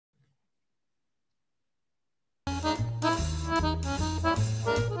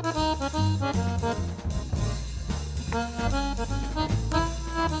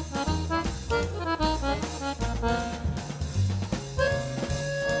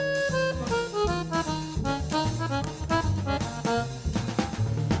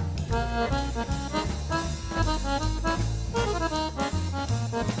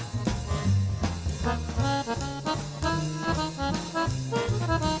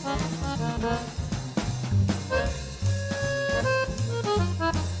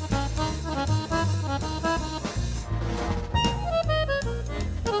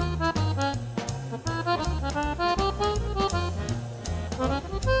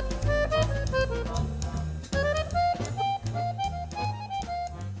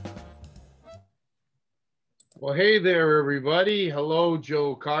Well, hey there, everybody. Hello,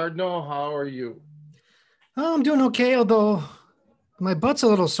 Joe Cardinal. How are you? Oh, I'm doing okay, although my butt's a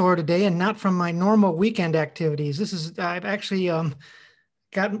little sore today and not from my normal weekend activities. I've actually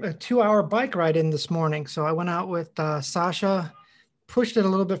got a 2 hour bike ride in this morning. So I went out with Sasha, pushed it a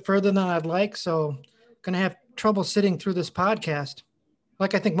little bit further than I'd like. So going to have trouble sitting through this podcast,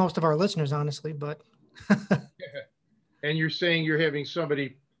 like I think most of our listeners, honestly. But And you're saying you're having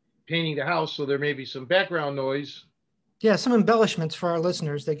somebody painting the house, so there may be some background noise. yeah, some embellishments for our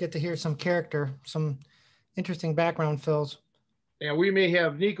listeners. They get to hear some character, some interesting background fills. And we may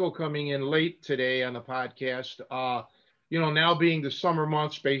have Nico coming in late today on the podcast. Now being the summer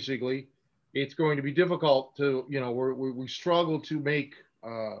months, basically, it's going to be difficult to, we struggle to make,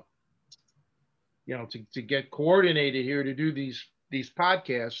 to get coordinated here to do these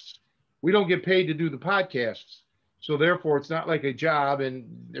podcasts. We don't get paid to do the podcasts. So therefore, it's not like a job,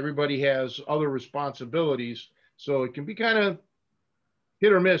 and everybody has other responsibilities. So it can be kind of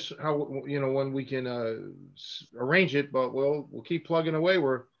hit or miss how when we can arrange it. But we'll keep plugging away.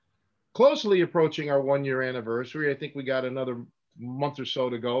 We're closely approaching our 1 year anniversary. I think we got another month or so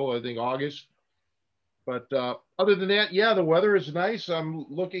to go. I think August. But other than that, yeah, the weather is nice. I'm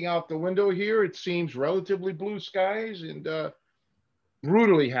looking out the window here. It seems relatively blue skies and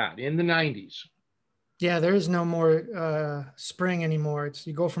brutally hot in the 90s. Yeah, there is no more spring anymore.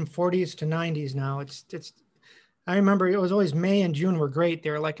 You go from 40s to 90s now. It's. I remember it was always May and June were great. They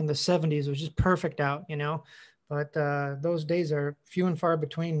were like in the 70s. It was just perfect out, But those days are few and far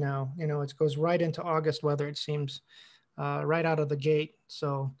between now. It goes right into August weather. It seems right out of the gate.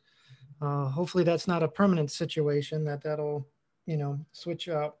 So hopefully that's not a permanent situation. That'll switch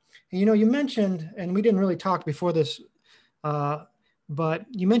up. And you mentioned, and we didn't really talk before this. But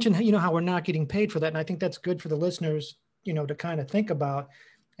you mentioned, how we're not getting paid for that. And I think that's good for the listeners, to kind of think about.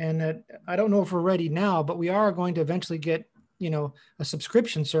 And that I don't know if we're ready now, but we are going to eventually get, a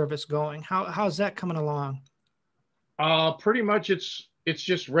subscription service going. How's that coming along? Pretty much it's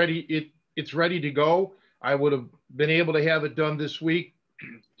just ready. It's ready to go. I would have been able to have it done this week.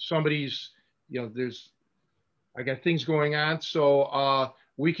 Somebody's, I got things going on. So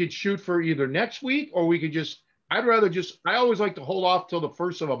we could shoot for either next week or we could I always like to hold off till the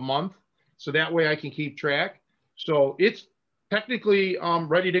first of a month. So that way I can keep track. So it's technically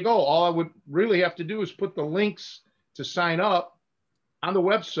ready to go. All I would really have to do is put the links to sign up on the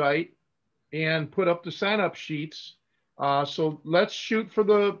website and put up the sign up sheets. So let's shoot for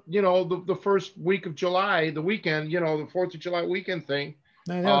the first week of July, the weekend, the 4th of July weekend thing.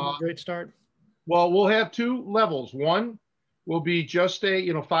 That would be a great start. Well, we'll have two levels. One will be just a,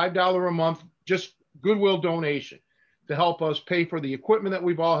 $5 a month, just goodwill donation to help us pay for the equipment that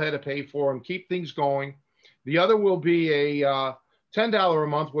we've all had to pay for and keep things going. The other will be a $10 a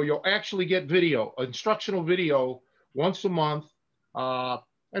month where you'll actually get video, instructional video once a month.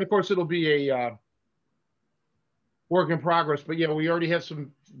 And of course, it'll be a work in progress. But yeah, we already have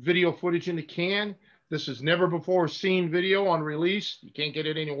some video footage in the can. This is never before seen video on release. You can't get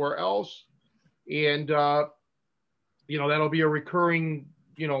it anywhere else. And, that'll be a recurring,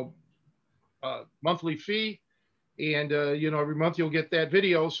 monthly fee. And, every month you'll get that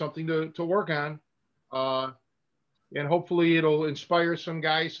video, something to work on. And hopefully it'll inspire some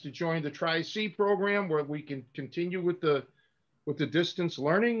guys to join the Tri-C program where we can continue with the distance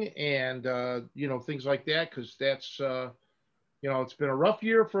learning and, things like that. Because that's, it's been a rough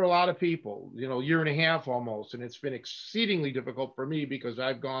year for a lot of people, year and a half almost. And it's been exceedingly difficult for me because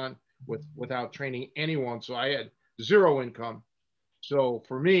I've gone without training anyone. So I had zero income. So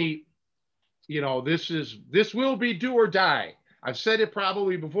for me, this will be do or die. I've said it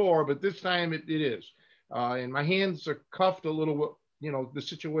probably before, but this time it is. And my hands are cuffed a little, the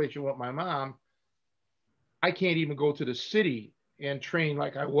situation with my mom. I can't even go to the city and train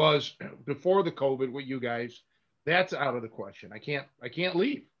like I was before the COVID with you guys. That's out of the question. I can't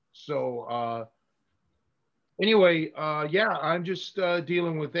leave. So anyway, yeah, I'm just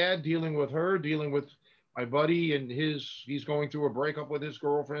dealing with that, dealing with her, dealing with my buddy and he's going through a breakup with his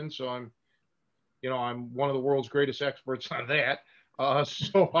girlfriend. So I'm one of the world's greatest experts on that.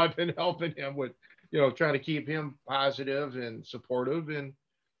 So I've been helping him with, trying to keep him positive and supportive. And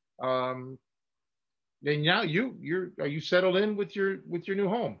now are you settled in with your new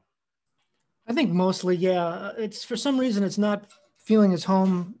home? I think mostly, yeah. It's for some reason it's not feeling as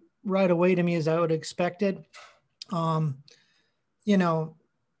home right away to me as I would expect it. But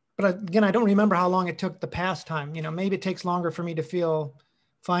again, I don't remember how long it took the past time. Maybe it takes longer for me to feel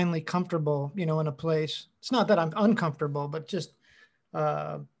finally comfortable, in a place. It's not that I'm uncomfortable, but just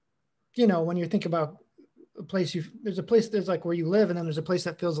uh, you know, when you think about a place there's a place there's like where you live, and then there's a place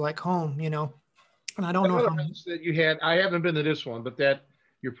that feels like home, you know. And I don't That know other how. house that you had, I haven't been to this one, but that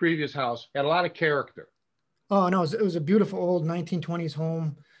your previous house had a lot of character. Oh no, it was a beautiful old 1920s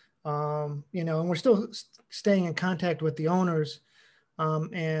home, you know, and we're still staying in contact with the owners,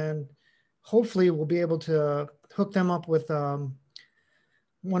 and hopefully we'll be able to hook them up with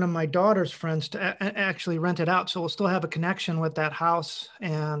one of my daughter's friends to actually rent it out. So we'll still have a connection with that house,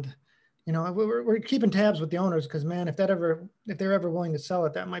 and you know, we're keeping tabs with the owners because man, if they're ever willing to sell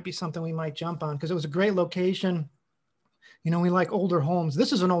it, that might be something we might jump on because it was a great location. You know, we like older homes.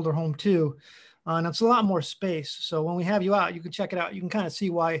 This is an older home too, and it's a lot more space. So when we have you out, you can check it out. You can kind of see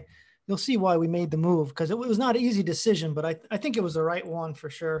why. You'll see why we made the move because it was not an easy decision, but I think it was the right one for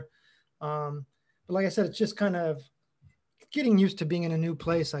sure. But like I said, it's just kind of getting used to being in a new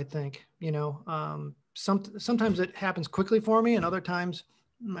place. I think, you know, sometimes it happens quickly for me, and other times,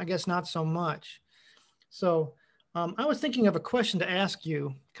 I guess not so much. So I was thinking of a question to ask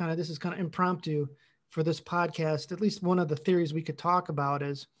you. Kind of, this is kind of impromptu for this podcast. At least one of the theories we could talk about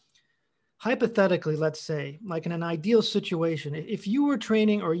is hypothetically, let's say, like in an ideal situation, if you were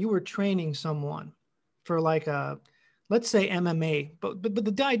training or you were training someone for like a, let's say MMA, but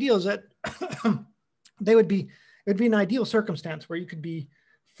the ideal is that they would be, it would be an ideal circumstance where you could be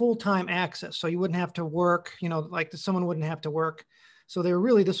full-time access. So you wouldn't have to work, you know, like someone wouldn't have to work. So they were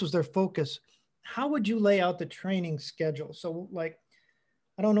really, this was their focus. How would you lay out the training schedule? So like,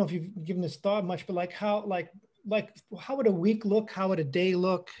 I don't know if you've given this thought much, but like how would a week look? How would a day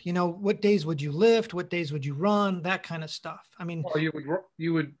look? You know, what days would you lift? What days would you run? That kind of stuff. I mean, Well,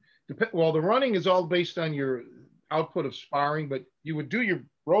 you would depend. Well, the running is all based on your output of sparring, but you would do your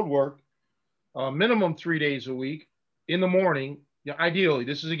road work minimum 3 days a week in the morning. Yeah, ideally,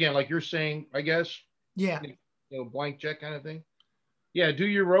 this is again like you're saying, I guess, yeah, you blank check kind of thing. Yeah, do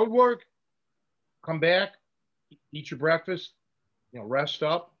your road work, come back, eat your breakfast, rest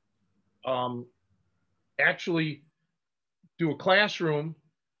up. Um, Actually, do a classroom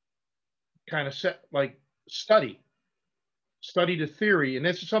kind of set like study study the theory, and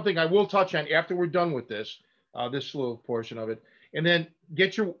this is something I will touch on after we're done with this little portion of it, and then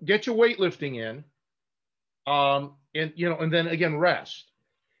get your weightlifting in, and then again rest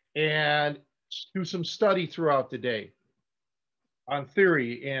and do some study throughout the day on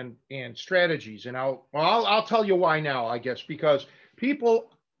theory and strategies, and I'll tell you why now, I guess, because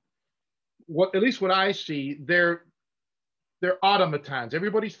people, what at least what I see, they're automatons.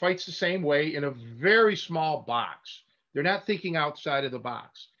 Everybody fights the same way in a very small box. They're not thinking outside of the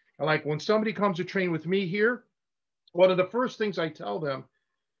box. And like when somebody comes to train with me here, one of the first things I tell them,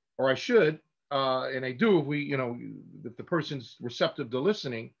 or I should, and I do if the person's receptive to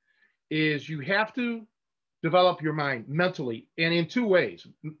listening, is you have to develop your mind mentally and in two ways: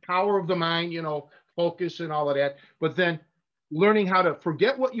 power of the mind, focus and all of that, but then learning how to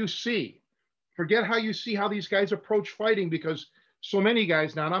forget what you see. Forget how you see how these guys approach fighting, because so many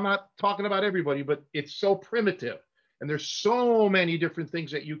guys now, and I'm not talking about everybody, but it's so primitive. And there's so many different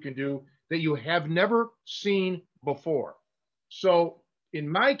things that you can do that you have never seen before. So in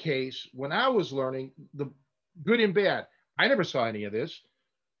my case, when I was learning the good and bad, I never saw any of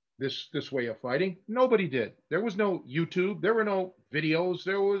this way of fighting. Nobody did. There was no YouTube. There were no videos.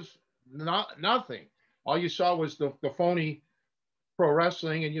 There was nothing. All you saw was the phony pro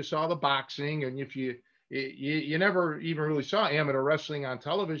wrestling, and you saw the boxing, and if you never even really saw amateur wrestling on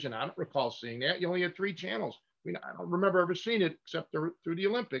television. I don't recall seeing that. You only had three channels. I mean, I don't remember ever seeing it except through the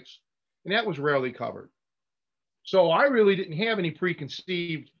Olympics, and that was rarely covered. So I really didn't have any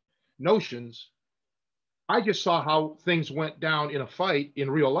preconceived notions. I just saw how things went down in a fight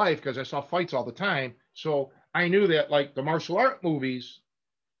in real life because I saw fights all the time. So I knew that like the martial art movies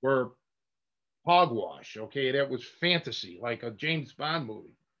were hogwash. Okay, that was fantasy, like a James Bond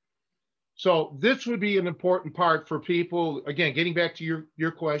movie. So this would be an important part for people. Again, getting back to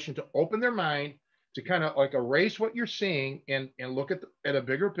your question, to open their mind, to kind of like erase what you're seeing and look at a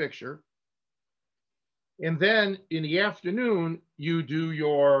bigger picture. And then in the afternoon, you do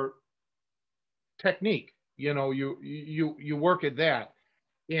your technique. You work at that.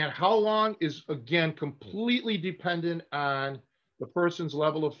 And how long is again completely dependent on the person's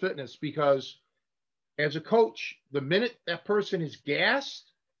level of fitness, because as a coach, the minute that person is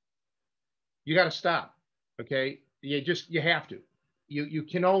gassed, you got to stop. Okay, you have to. You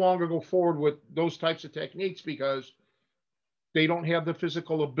can no longer go forward with those types of techniques because they don't have the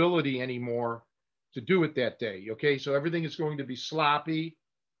physical ability anymore to do it that day. Okay, so everything is going to be sloppy,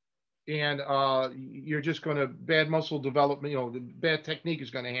 and you're just going to bad muscle development. The bad technique is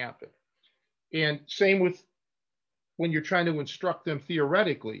going to happen. And same with when you're trying to instruct them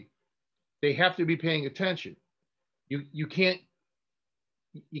theoretically, they have to be paying attention. You can't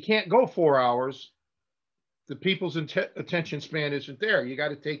go 4 hours. The people's attention span isn't there. You got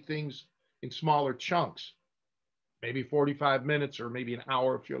to take things in smaller chunks, maybe 45 minutes or maybe an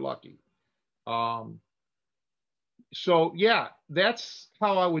hour if you're lucky. Um, so yeah, that's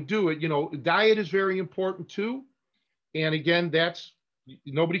how I would do it. Diet is very important too. And again, that's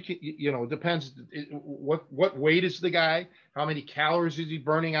nobody can, it depends what weight is the guy, how many calories is he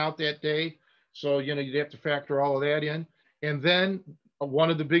burning out that day. So, you'd have to factor all of that in. And then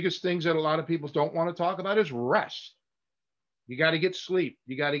one of the biggest things that a lot of people don't want to talk about is rest. You got to get sleep.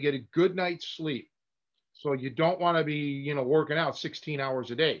 You got to get a good night's sleep. So you don't want to be, working out 16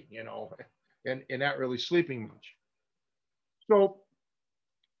 hours a day, and not really sleeping much. So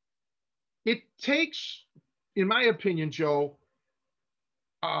it takes, in my opinion, Joe,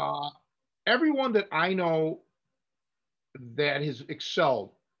 uh, everyone that I know that has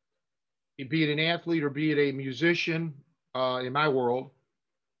excelled, be it an athlete or be it a musician, in my world,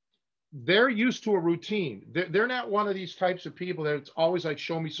 they're used to a routine. They're not one of these types of people that it's always like,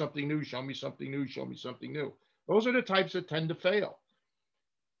 show me something new, show me something new, show me something new. Those are the types that tend to fail.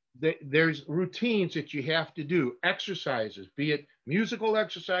 There's routines that you have to do, exercises, be it musical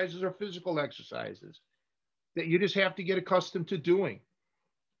exercises or physical exercises, that you just have to get accustomed to doing.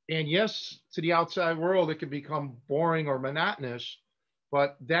 And yes, to the outside world, it can become boring or monotonous,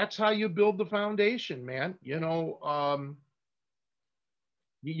 but that's how you build the foundation, man. You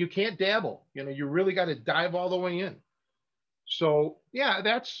can't dabble. You really got to dive all the way in. So yeah,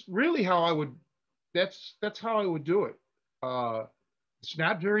 that's really how I would. That's how I would do it. It's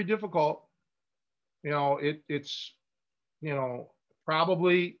not very difficult. It's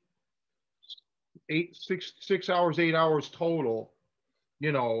probably 6 hours, 8 hours total.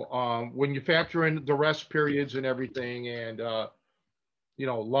 When you factor in the rest periods and everything, and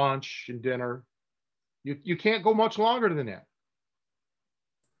lunch and dinner, you can't go much longer than that.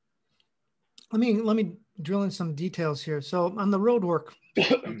 Let me drill in some details here. So on the road work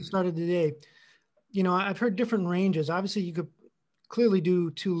started today, I've heard different ranges. Obviously, you could clearly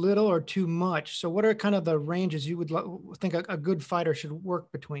do too little or too much. So what are kind of the ranges you would think a good fighter should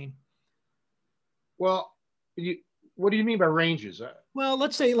work between? Well, what do you mean by ranges? Well,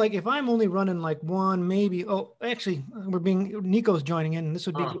 let's say like if I'm only running like one, maybe. Oh, actually, Nico's joining in, and this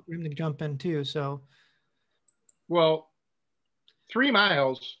would be good for him to jump in too. So, well, 3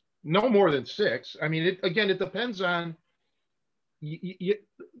 miles, no more than 6. I mean, it depends on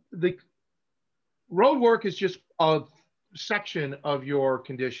the road work is just a section of your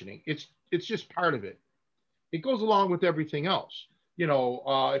conditioning. It's just part of it. It goes along with everything else.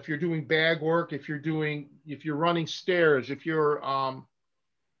 If you're doing bag work, if you're running stairs, if you're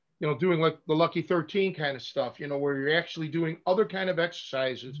doing like the Lucky 13 kind of stuff, where you're actually doing other kind of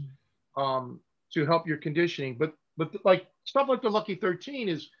exercises to help your conditioning. But like stuff like the Lucky 13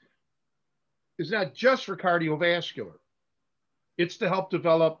 is not just for cardiovascular. It's to help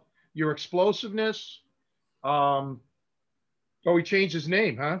develop your explosiveness. Oh, he changed his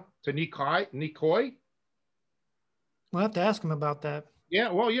name, huh? To Nikoi. We'll have to ask him about that.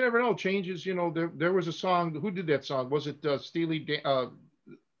 Yeah, well, you never know. Changes, there was a song. Who did that song? Was it Steely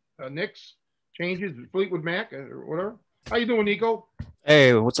Nicks? Changes, Fleetwood Mac, or whatever. How you doing, Nico?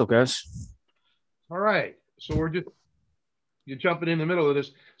 Hey, what's up, guys? All right. So you're jumping in the middle of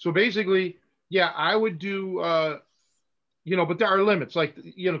this. So basically, yeah, I would do, but there are limits. Like,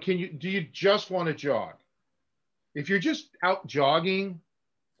 do you just want to jog? If you're just out jogging,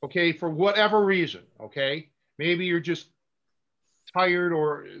 okay, for whatever reason, okay, maybe you're just tired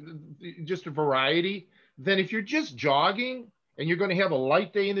or just a variety, then if you're just jogging and you're going to have a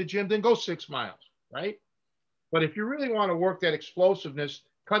light day in the gym, then go 6 miles, right? But if you really want to work that explosiveness,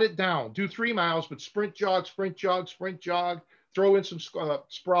 cut it down. Do 3 miles, but sprint jog, sprint jog, sprint jog. Throw in some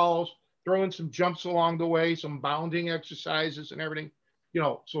sprawls, throw in some jumps along the way, some bounding exercises and everything,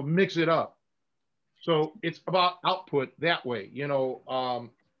 so mix it up. So it's about output that way.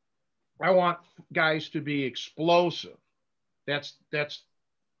 I want guys to be explosive. That's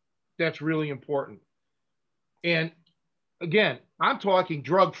really important. And again, I'm talking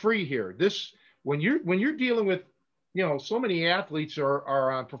drug free here. This when you're dealing with, so many athletes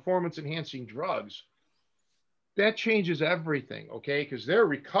are on performance enhancing drugs. That changes everything, okay? Because their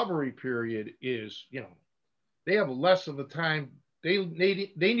recovery period is, they have less of the time. They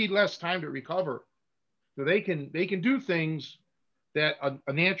need less time to recover, so they can do things that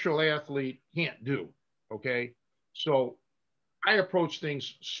a natural athlete can't do. Okay, so I approach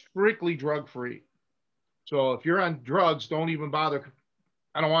things strictly drug free. So if you're on drugs, don't even bother.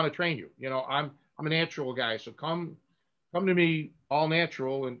 I don't want to train you. I'm a natural guy, so come Come to me all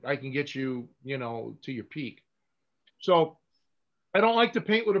natural and I can get you, to your peak. So I don't like to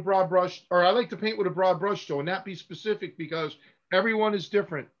paint with a broad brush, or I like to paint with a broad brush though, and not be specific because everyone is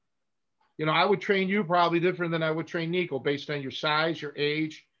different. I would train you probably different than I would train Nico based on your size, your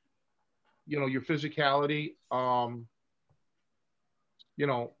age, your physicality.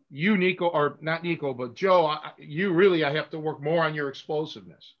 You, Nico, or not Nico, but Joe, you really, I have to work more on your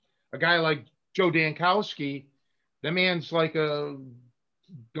explosiveness. A guy like Joe Dankowski, that man's like a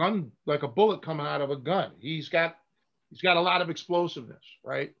gun, like a bullet coming out of a gun. He's got a lot of explosiveness,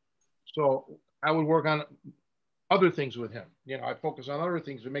 right? So I would work on other things with him. I focus on other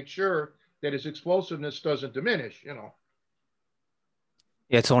things to make sure that his explosiveness doesn't diminish.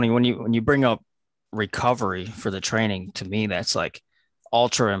 Yeah, Tony, when you bring up recovery for the training, to me that's like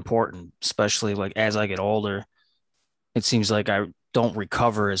ultra important, especially like as I get older. It seems like I don't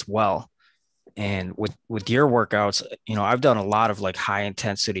recover as well. And with your workouts, I've done a lot of like high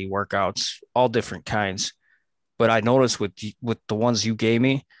intensity workouts, all different kinds. But I noticed with the ones you gave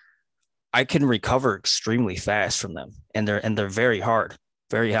me, I can recover extremely fast from them, and they're very hard,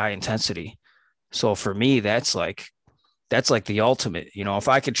 very high intensity. So for me, that's like the ultimate. If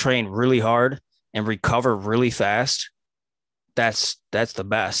I could train really hard and recover really fast, that's the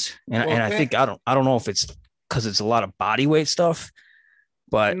best. And Well, I think I don't know if it's because it's a lot of body weight stuff,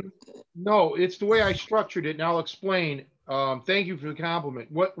 but no, it's the way I structured it, and I'll explain. Thank you for the compliment.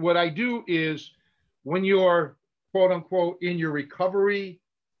 What I do is when you're quote unquote in your recovery,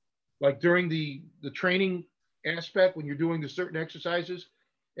 like during the training aspect, when you're doing the certain exercises,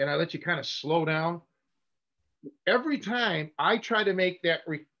 and I let you kind of slow down. Every time I try to make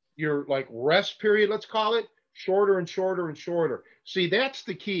your like rest period, let's call it, shorter and shorter and shorter. See, that's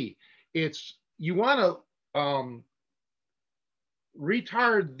the key. It's you want to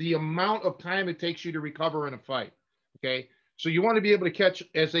retard the amount of time it takes you to recover in a fight. Okay. So you want to be able to catch,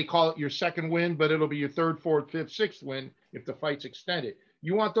 as they call it, your second win, but it'll be your third, fourth, fifth, sixth win if the fight's extended.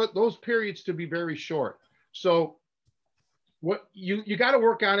 You want those periods to be very short. So what you got to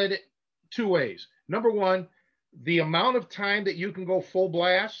work on it two ways. Number one, the amount of time that you can go full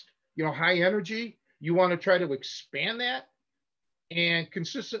blast, high energy, you want to try to expand that. And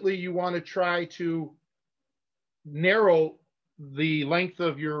consistently, you want to try to narrow the length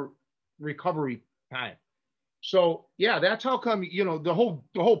of your recovery time. So yeah, that's how come, the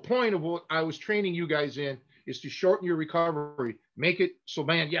whole point of what I was training you guys in is to shorten your recovery, make it so,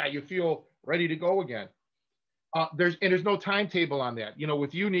 man, yeah, you feel ready to go again. There's no timetable on that.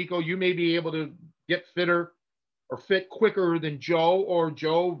 With you, Nico, you may be able to get fitter or fit quicker than Joe, or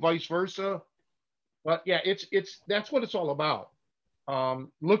Joe vice versa. But yeah, it's that's what it's all about.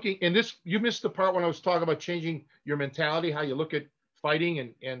 Looking, and this, you missed the part when I was talking about changing your mentality, how you look at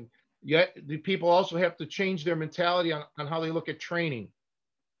fighting, and yet the people also have to change their mentality on how they look at training,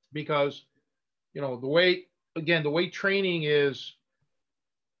 because the way training is,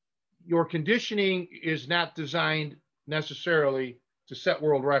 your conditioning is not designed necessarily to set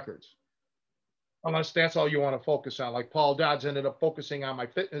world records, unless that's all you want to focus on. Like Paul Dodds ended up focusing on my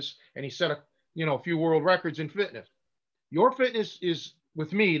fitness, and he set a few world records in fitness. Your fitness is,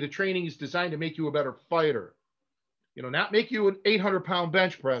 with me, the training is designed to make you a better fighter. Not make you an 800-pound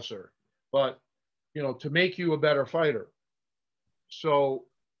bench presser, but to make you a better fighter. So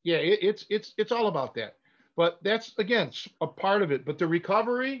yeah, it's all about that. But that's, again, a part of it. But the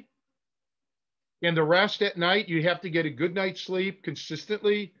recovery and the rest at night, you have to get a good night's sleep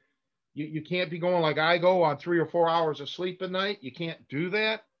consistently. You can't be going like I go on 3 or 4 hours of sleep a night. You can't do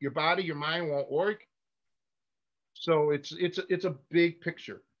that. Your body, your mind won't work. So it's a big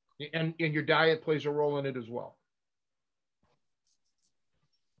picture, and your diet plays a role in it as well.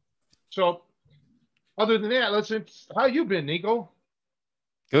 So other than that, how you been, Nico?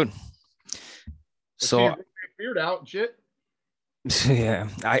 good. So Beard out and shit. yeah,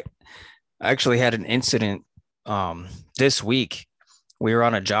 I actually had an incident this week. We were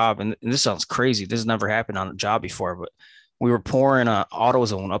on a job, and this sounds crazy. This has never happened on a job before, but we were pouring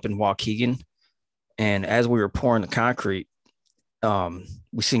AutoZone up in Waukegan, and as we were pouring the concrete,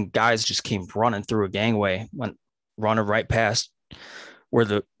 we seen guys just came running through a gangway, went running right past where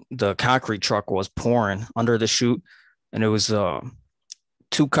the concrete truck was pouring under the chute, and it was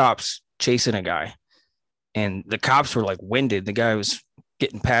two cops chasing a guy, and the cops were like winded. The guy was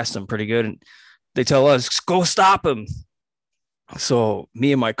getting past them pretty good, and they tell us, go stop him. So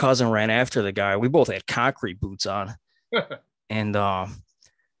me and my cousin ran after the guy. We both had concrete boots on, and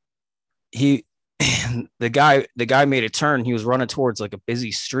he the guy made a turn. He was running towards like a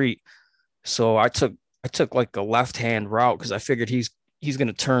busy street. So I took like a left hand route because I figured he's going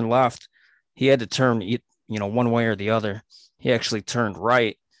to turn left. He had to turn one way or the other. He actually turned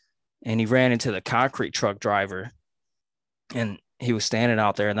right and he ran into the concrete truck driver, and he was standing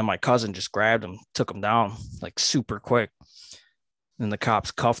out there. And then my cousin just grabbed him, took him down like super quick. And the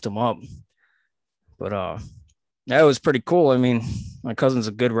cops cuffed him up. But that was pretty cool. I mean, my cousin's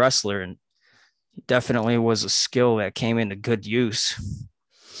a good wrestler, and he definitely was a skill that came into good use.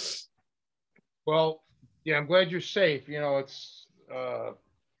 Well, yeah, I'm glad you're safe. It's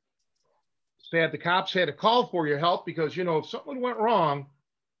sad the cops had to call for your help because if something went wrong.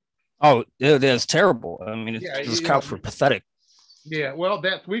 Oh, that's terrible. I mean, Yeah, those cops were pathetic. Yeah, well,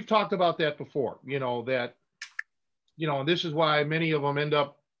 that we've talked about that before. That and this is why many of them end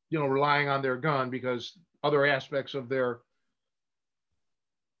up relying on their gun, because other aspects of their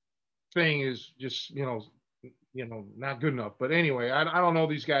thing is just not good enough. But anyway, I don't know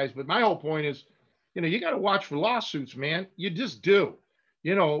these guys, but my whole point is, you got to watch for lawsuits, man. You just do.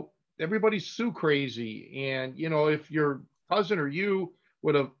 Everybody's sue crazy, and if your cousin or you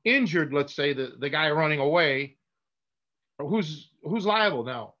would have injured, let's say, the guy running away, who's liable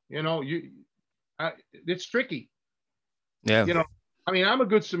now? It's tricky. Yeah. I mean, I'm a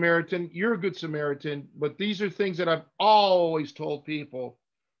good Samaritan. You're a good Samaritan, but these are things that I've always told people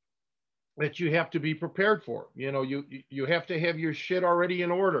that you have to be prepared for. You have to have your shit already in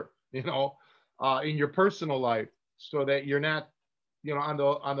order, in your personal life, so that you're not, on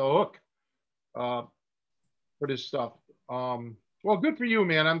the hook for this stuff. Well, good for you,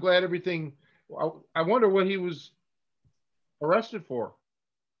 man. I'm glad everything. I wonder what he was arrested for.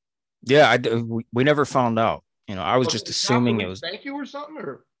 Yeah, we never found out. I was just assuming it was. Thank you or something,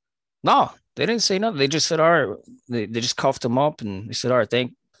 or no, they didn't say nothing. They just said, all right. They just cuffed him up and they said, all right,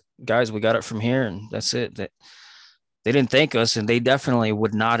 thank guys, we got it from here, and that's it. They didn't thank us, and they definitely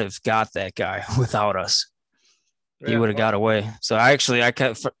would not have got that guy without us. He would have got away. So I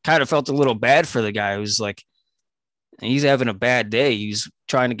kind of felt a little bad for the guy who's like, he's having a bad day. He's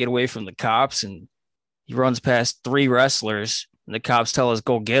trying to get away from the cops, and he runs past 3 wrestlers, and the cops tell us,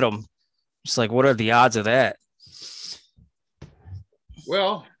 go get him. It's like, what are the odds of that?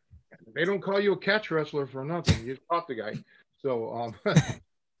 Well, they don't call you a catch wrestler for nothing. You caught the guy. So,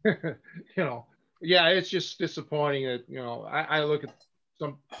 yeah, it's just disappointing that, I look at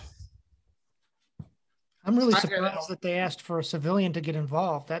some. I'm really surprised that they asked for a civilian to get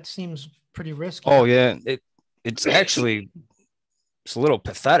involved. That seems pretty risky. Oh, yeah. It's actually, it's a little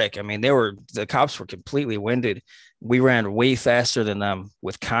pathetic. I mean, the cops were completely winded. We ran way faster than them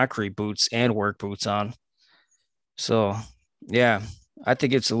with concrete boots and work boots on. So, yeah, I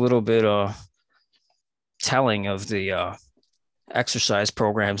think it's a little bit telling of the exercise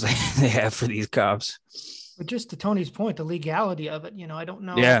programs they have for these cops. But just to Tony's point, the legality of it, I don't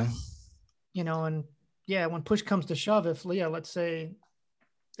know. Yeah. And yeah, when push comes to shove, if Leah, let's say,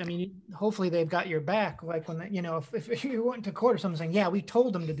 I mean, hopefully they've got your back. Like when, if you went to court or something saying, yeah, we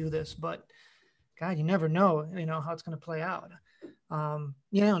told them to do this, but God, you never know, how it's going to play out. And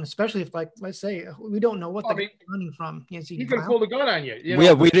especially if, like, let's say we don't know what they're running from. He's going to pull the gun on you.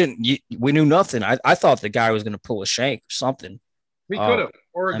 Yeah, we knew nothing. I thought the guy was going to pull a shank or something. He could have,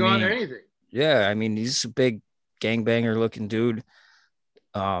 or a gun or anything. Yeah, I mean, he's a big gangbanger looking dude.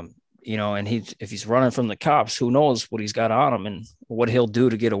 And if he's running from the cops, who knows what he's got on him and what he'll do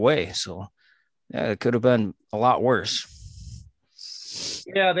to get away. So, yeah, it could have been a lot worse.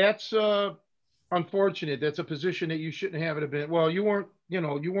 Yeah, that's unfortunate. That's a position that you shouldn't have been. Well, you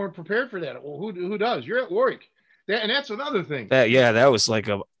weren't prepared for that. Well, who does? You're at work. And that's another thing. That was like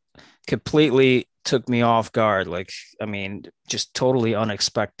completely took me off guard. Like, I mean, just totally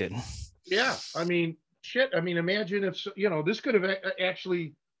unexpected. Yeah. I mean, shit. I mean, imagine if, this could have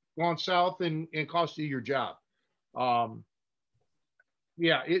actually gone south and cost you your job.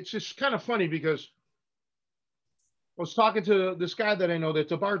 Yeah, it's just kind of funny because I was talking to this guy that I know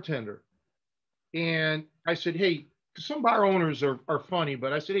that's a bartender. And I said, hey, some bar owners are funny,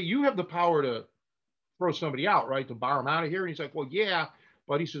 but I said, hey, you have the power to throw somebody out, right? To bar them out of here. And he's like, well, yeah.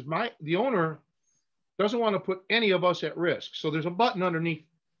 But he says, the owner doesn't want to put any of us at risk. So there's a button underneath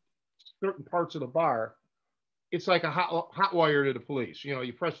certain parts of the bar. It's like a hot wire to the police.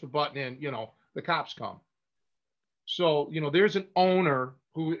 You press the button and, the cops come. So, there's an owner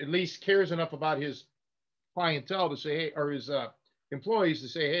who at least cares enough about his clientele to say, hey, or his employees to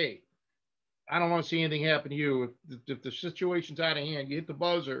say, hey, I don't want to see anything happen to you. If the situation's out of hand, you hit the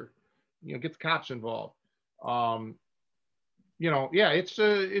buzzer, get the cops involved. Yeah, it's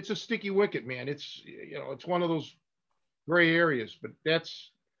a sticky wicket, man. It's one of those gray areas, but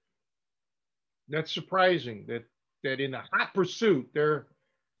that's surprising that in a hot pursuit, they're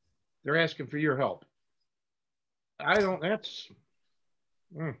asking for your help.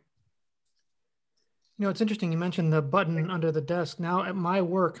 You know, it's interesting. You mentioned the button under the desk. Now at my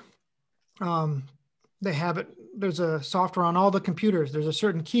work, um, they have it. There's a software on all the computers. There's a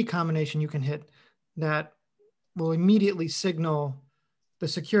certain key combination you can hit that will immediately signal the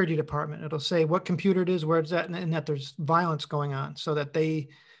security department. It'll say what computer it is, where it's at, and that there's violence going on, so that they,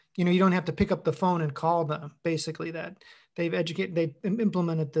 you know, you don't have to pick up the phone and call them. Basically, that they've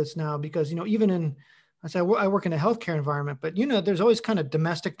implemented this now because, you know, even in, I say I work in a healthcare environment, but you know, there's always kind of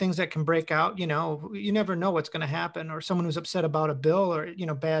domestic things that can break out. You know, you never know what's going to happen, or someone who's upset about a bill, or, you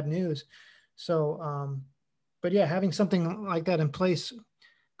know, bad news. So, but yeah, having something like that in place.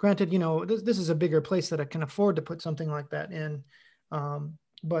 Granted, you know, this is a bigger place that I can afford to put something like that in.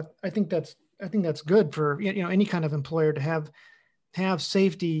 But I think that's good for, you know, any kind of employer to have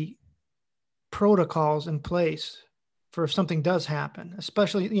safety protocols in place for if something does happen,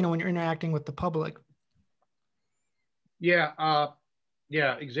 especially, you know, when you're interacting with the public. Yeah,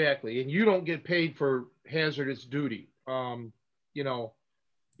 yeah, exactly. And you don't get paid for hazardous duty. You know,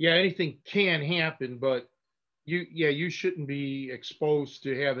 yeah, anything can happen, but you shouldn't be exposed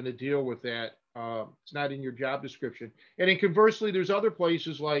to having to deal with that. It's not in your job description. And then conversely, there's other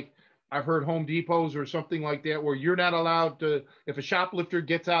places like I've heard Home Depots or something like that where you're not allowed to, if a shoplifter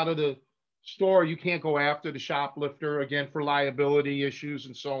gets out of the store, you can't go after the shoplifter again for liability issues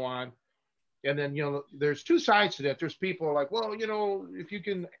and so on. And then, you know, there's two sides to that. There's people who are like, well, you know, if you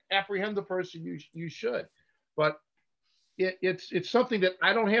can apprehend the person, you should. But it's something that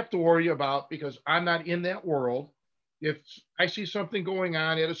I don't have to worry about because I'm not in that world. If I see something going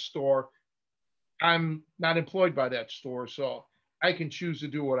on at a store, I'm not employed by that store, so I can choose to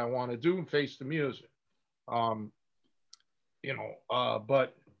do what I want to do and face the music. Um,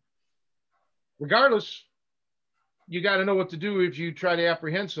 but regardless, you got to know what to do if you try to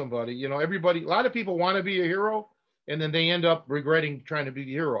apprehend somebody. You know, everybody, a lot of people want to be a hero, and then they end up regretting trying to be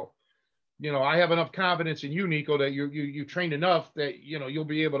the hero. You know, I have enough confidence in you, Nico, that you trained enough that, you know, you'll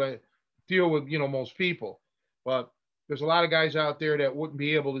be able to deal with, you know, most people. But there's a lot of guys out there that wouldn't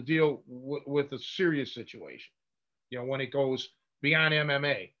be able to deal with a serious situation. You know, when it goes beyond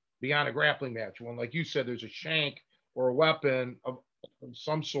MMA, beyond a grappling match, when, like you said, there's a shank or a weapon of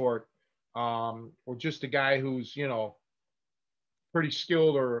some sort, or just a guy who's, you know, pretty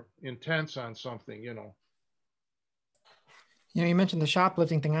skilled or intense on something, you know. You know, you mentioned the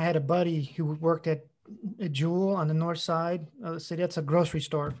shoplifting thing. I had a buddy who worked at a Jewel on the north side of the city. That's a grocery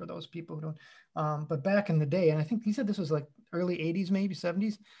store for those people who don't. But back in the day, and I think he said this was like early 80s, maybe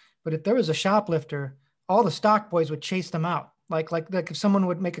 70s. But if there was a shoplifter, all the stock boys would chase them out. Like if someone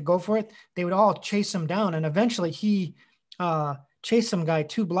would make a go for it, they would all chase him down. And eventually he chased some guy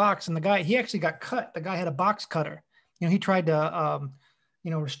 2 blocks, and the guy, he actually got cut. The guy had a box cutter. You know, he tried to you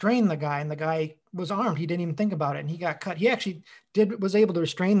know, restrain the guy, and the guy was armed. He didn't even think about it, and he got cut. He actually was able to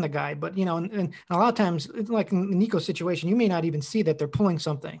restrain the guy, but, you know, and a lot of times, like in Nico's situation, you may not even see that they're pulling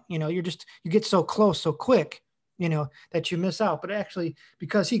something. You know, you get so close so quick, you know, that you miss out. But actually,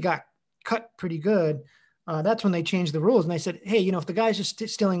 because he got cut pretty good, that's when they changed the rules, and they said, hey, you know, if the guy's just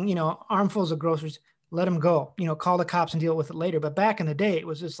stealing, you know, armfuls of groceries, let him go. You know, call the cops and deal with it later. But back in the day, it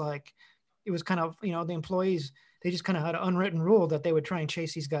was just like, it was kind of, you know, the employees, they just kind of had an unwritten rule that they would try and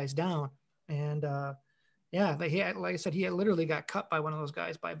chase these guys down. And yeah, like I said, he had literally got cut by one of those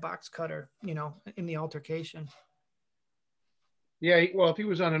guys by a box cutter, you know, in the altercation. Yeah, well, if he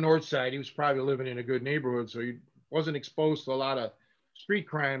was on the north side, he was probably living in a good neighborhood, so he wasn't exposed to a lot of street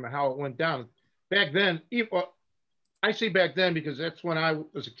crime and how it went down. Back then, well, I say back then because that's when I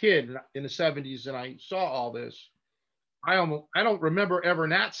was a kid in the 70s and I saw all this. I don't remember ever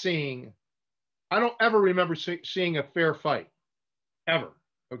not seeing, I don't ever remember seeing a fair fight, ever.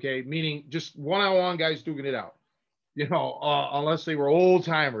 Okay, meaning just one-on-one guys duking it out, you know, unless they were old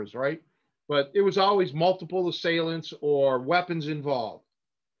timers, right? But it was always multiple assailants or weapons involved,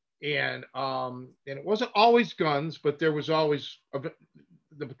 and it wasn't always guns, but there was always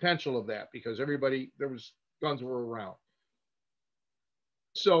the potential of that because there was guns were around.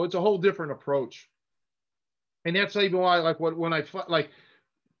 So it's a whole different approach, and that's even why, like, when I like,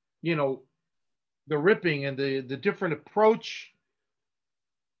 you know, the ripping and the different approach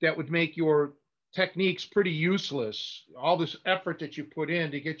that would make your techniques pretty useless. All this effort that you put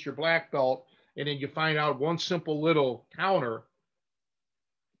in to get your black belt, and then you find out one simple little counter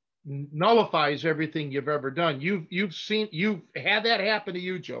nullifies everything you've ever done. You've had that happen to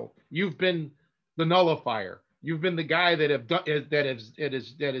you, Joe. You've been the nullifier. You've been the guy that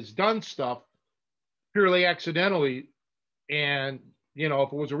has done stuff purely accidentally, and, you know,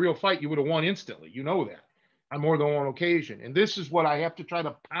 if it was a real fight, you would have won instantly. You know that on more than one occasion. And this is what I have to try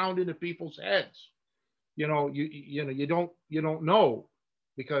to pound into people's heads. You know, you don't know.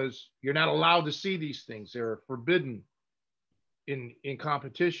 because you're not allowed to see these things. They're forbidden in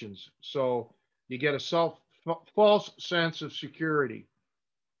competitions. So you get a false sense of security.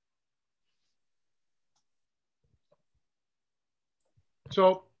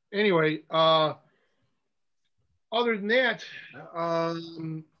 So anyway, other than that,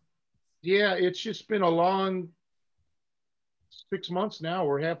 yeah, it's just been a long 6 months now.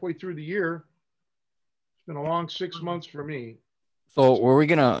 We're halfway through the year. It's been a long 6 months for me. So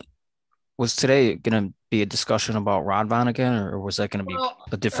was today gonna be a discussion about Radwan again, or was that gonna be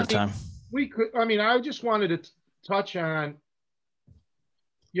a different time? I just wanted to touch on,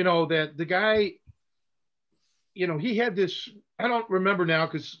 that the guy, he had this, I don't remember now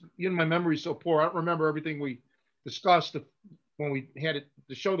because my memory's so poor. I don't remember everything we discussed when we had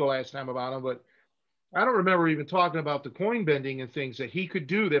the show the last time about him, but I don't remember even talking about the coin bending and things that he could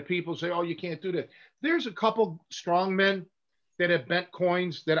do that people say, oh, you can't do that. There's a couple strong men that have bent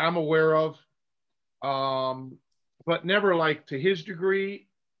coins that I'm aware of, but never like to his degree.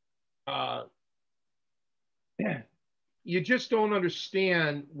 You just don't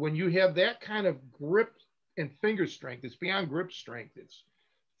understand when you have that kind of grip and finger strength. It's beyond grip strength. It's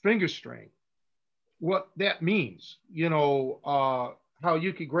finger strength. What that means, how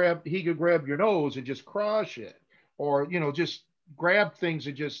he could grab your nose and just crush it, or just grab things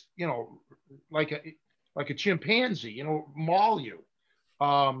and just like a chimpanzee, maul you.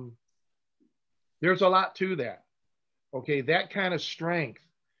 There's a lot to that. Okay, that kind of strength,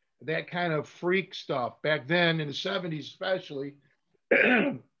 that kind of freak stuff back then in the 70s, especially,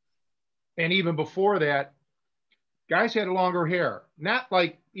 and even before that, guys had longer hair, not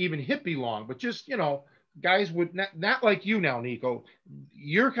like even hippie long, but just, guys would not like you now, Nico.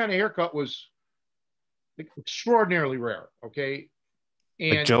 Your kind of haircut was extraordinarily rare. Okay.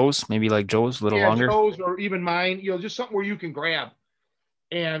 Like And Joe's, maybe like Joe's, a little yeah, longer. Joe's or even mine, just something where you can grab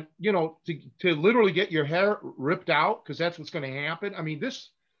and, to literally get your hair ripped out, because that's what's going to happen. I mean, this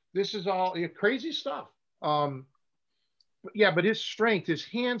is all crazy stuff. But yeah, but his strength, his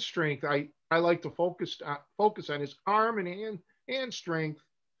hand strength, I like to focus on his arm and hand strength.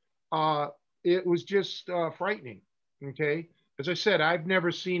 It was just frightening. Okay, as I said, I've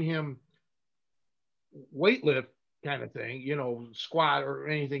never seen him weightlift kind of thing, squat or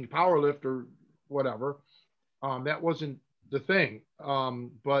anything, power lift or whatever. That wasn't the thing.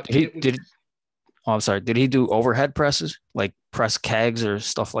 But Did he it was. did Oh, I'm sorry. Did he do overhead presses, like press kegs or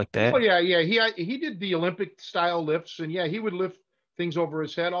stuff like Oh that? yeah, yeah. He did the Olympic style lifts, and yeah, he would lift things over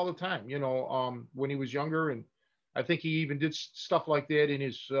his head all the time. When he was younger, and I think he even did stuff like that in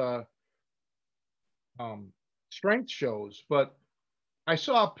his um, strength shows. But I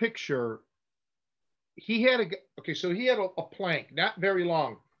saw a picture. He had okay, so he had a plank, not very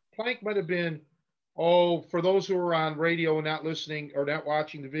long. Plank might have been, oh, for those who are on radio and not listening or not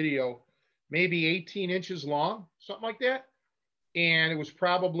watching the video, maybe 18 inches long, something like that. And it was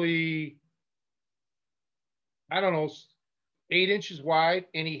probably, I don't know, 8 inches wide,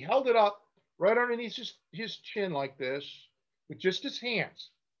 and he held it up right underneath his chin like this with just his hands,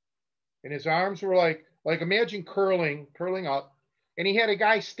 and his arms were like imagine curling up, and he had a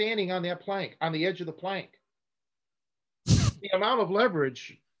guy standing on that plank, on the edge of the plank. The amount of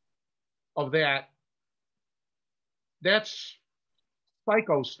leverage of that's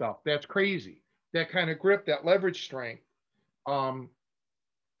psycho stuff. That's crazy. That kind of grip, that leverage strength. Um,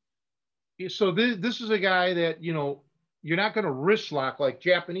 so this is a guy that you're not going to wrist lock like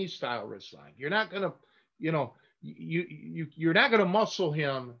Japanese style wrist lock. You're not going to you're not going to muscle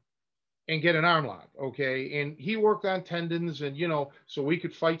him and get an arm lock. Okay, and he worked on tendons, and so we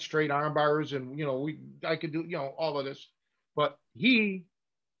could fight straight arm bars, and I could do all of this, but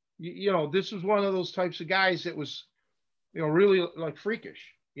this was one of those types of guys that was really like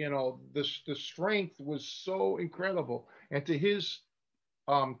freakish. The strength was so incredible, and to his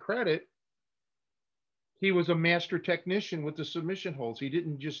credit, he was a master technician with the submission holds. He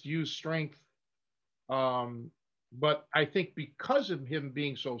didn't just use strength. But I think because of him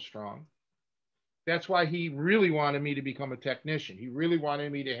being so strong, that's why he really wanted me to become a technician. He really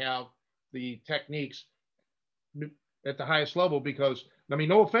wanted me to have the techniques at the highest level, because, I mean,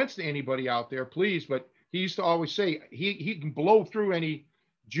 no offense to anybody out there, please, but he used to always say he can blow through any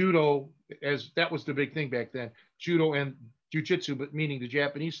judo, as that was the big thing back then, judo and jujitsu, but meaning the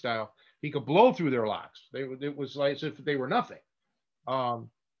Japanese style. He could blow through their locks. It was like as if they were nothing. Um,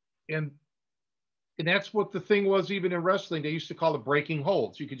 and that's what the thing was. Even in wrestling, they used to call it breaking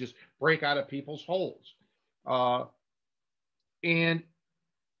holds. You could just break out of people's holds. And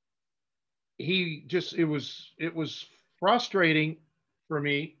it was frustrating for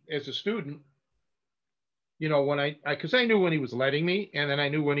me as a student you know, when because I knew when he was letting me, and then I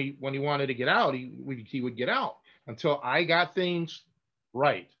knew when he wanted to get out, he would get out until I got things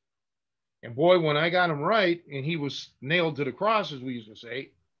right. And boy, when I got him right, and he was nailed to the cross, as we used to say,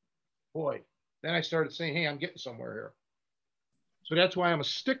 boy, then I started saying, hey, I'm getting somewhere here. So that's why I'm a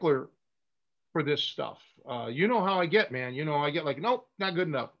stickler for this stuff. You know how I get, man. You know, I get like, nope, not good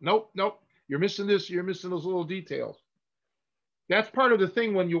enough. Nope, nope. You're missing this. You're missing those little details. That's part of the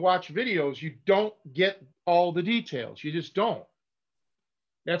thing when you watch videos, you don't get all the details. You just don't.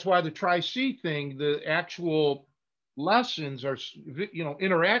 That's why the Tri-C thing, the actual lessons are, you know,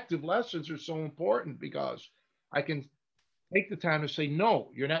 interactive lessons are so important because I can take the time to say,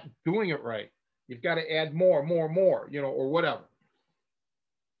 no, you're not doing it right. You've got to add more, you know, or whatever.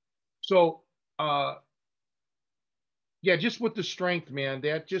 So, yeah, just with the strength, man,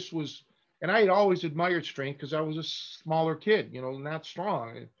 that just was, and I had always admired strength because I was a smaller kid, you know, not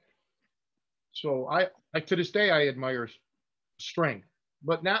strong. So I to this day, I admire strength,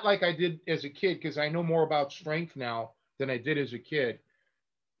 but not like I did as a kid because I know more about strength now than I did as a kid.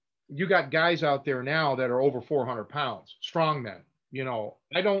 You got guys out there now that are over 400 pounds, strong men. You know,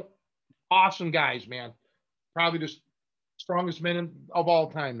 I don't, awesome guys, man. Probably the strongest men of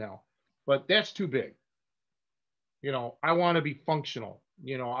all time now, but that's too big. You know, I want to be functional.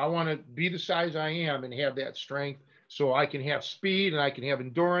 You know, I want to be the size I am and have that strength so I can have speed and I can have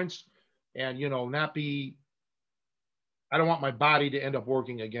endurance and, you know, not be, I don't want my body to end up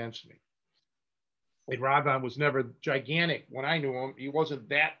working against me. Like Radwan was never gigantic when I knew him. He wasn't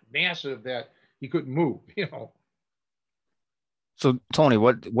that massive that he couldn't move, you know. So Tony,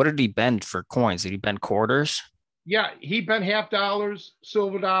 what did he bend for coins? Did he bend quarters? Yeah, he bent half dollars,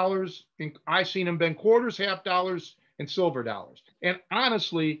 silver dollars, and I seen him bend quarters, half dollars, and silver dollars. And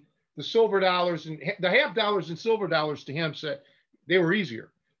honestly, the silver dollars and the half dollars and silver dollars to him said they were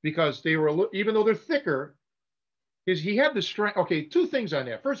easier because they were, even though they're thicker, he had the strength. Okay, two things on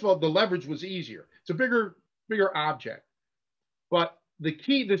that. First of all, the leverage was easier. It's a bigger object. But the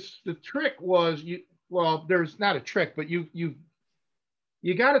key, the trick was you. Well, there's not a trick, but you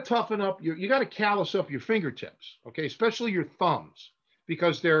got to toughen up you got to callus up your fingertips, okay, especially your thumbs,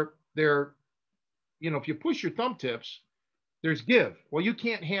 because they're you know, if you push your thumb tips, there's give. Well, you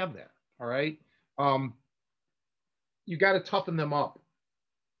can't have that. All right. um, you got to toughen them up,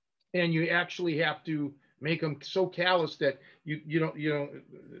 and you actually have to make them so callous that you don't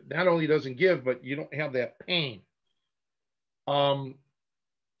not only doesn't give, but you don't have that pain. um,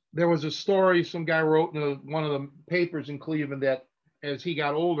 there was a story some guy wrote in one of the papers in Cleveland that as he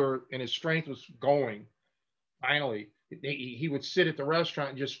got older and his strength was going, finally, he would sit at the restaurant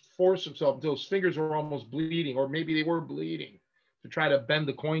and just force himself until his fingers were almost bleeding, or maybe they were bleeding, to try to bend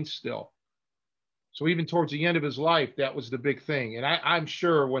the coin still. So even towards the end of his life, that was the big thing. And I'm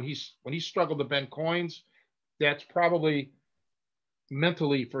sure when he struggled to bend coins, that's probably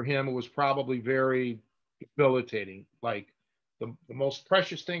mentally for him, it was probably very debilitating. Like the most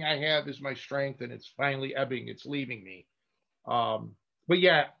precious thing I have is my strength, and it's finally ebbing, it's leaving me. But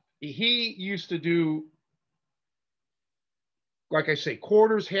yeah, he used to do, like I say,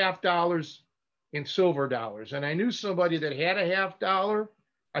 quarters, half dollars, and silver dollars. And I knew somebody that had a half dollar.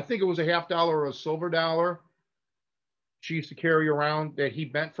 I think it was a half dollar or a silver dollar she used to carry around that he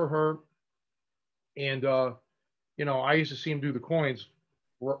bent for her. And, you know, I used to see him do the coins,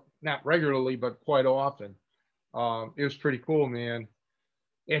 not regularly, but quite often. It was pretty cool, man.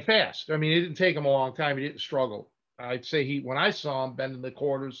 And fast. I mean, it didn't take him a long time. He didn't struggle. I'd say when I saw him bending the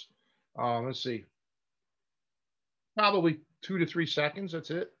quarters, let's see, probably 2 to 3 seconds.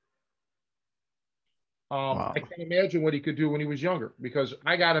 That's it. Wow. I can't imagine what he could do when he was younger, because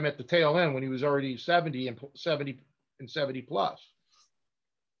I got him at the tail end when he was already 70 plus.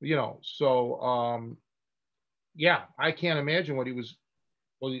 You know, so yeah, I can't imagine what he was,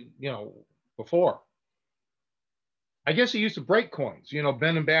 well, you know, before. I guess he used to break coins, you know,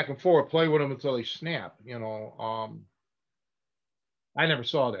 bend them back and forth, play with them until they snap. You know, I never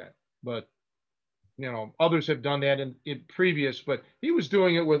saw that, but you know, others have done that in previous. But he was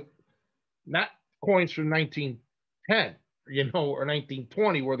doing it with not coins from 1910, you know, or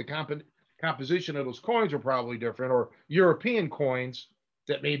 1920, where the composition of those coins are probably different, or European coins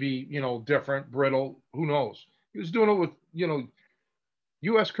that may be, you know, different, brittle. Who knows? He was doing it with, you know,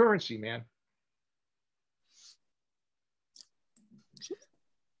 U.S. currency, man.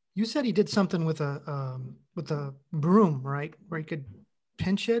 You said he did something with a broom, right? Where he could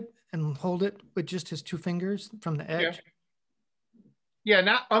pinch it and hold it with just his two fingers from the Yeah. edge. Yeah,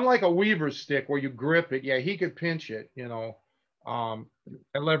 not unlike a weaver stick where you grip it. Yeah, he could pinch it, you know, and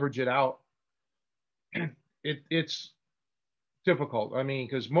leverage it out. It's difficult. I mean,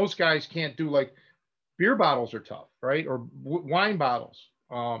 because most guys can't do like beer bottles are tough, right? Or wine bottles,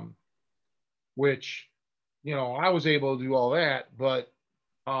 which, you know, I was able to do all that, but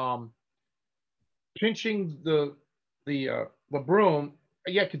um, pinching the broom,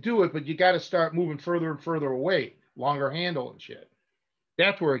 yeah, I could do it, but you got to start moving further and further away, longer handle and shit.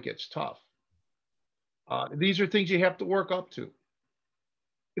 That's where it gets tough. These are things you have to work up to.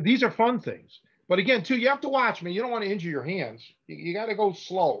 These are fun things. But again, too, you have to watch, man. You don't want to injure your hands. You got to go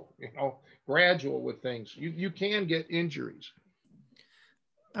slow, you know, gradual with things. You can get injuries.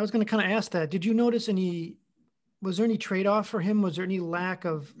 I was going to kind of ask that. Did you notice was there any trade-off for him? Was there any lack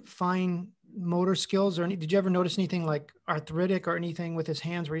of fine motor skills did you ever notice anything like arthritic or anything with his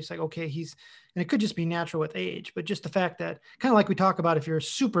hands where he's like, okay, and it could just be natural with age, but just the fact that kind of like we talk about, if you're a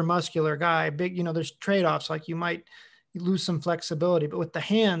super muscular guy, big, you know, there's trade-offs, like you lose some flexibility, but with the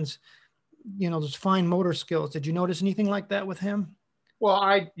hands, you know, those fine motor skills. Did you notice anything like that with him?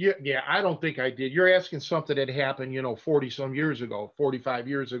 Well, yeah, I don't think I did. You're asking something that happened, you know, 40 some years ago, 45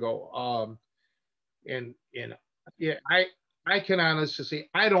 years ago. And yeah, I can honestly say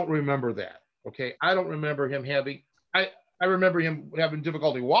I don't remember that. Okay. I don't remember him I remember him having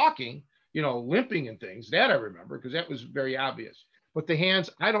difficulty walking, you know, limping and things. That I remember because that was very obvious. But the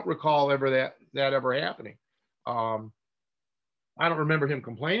hands, I don't recall ever that ever happening. I don't remember him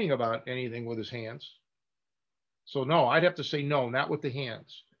complaining about anything with his hands. So no, I'd have to say no, not with the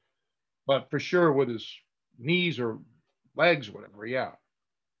hands, but for sure with his knees or legs, whatever. Yeah.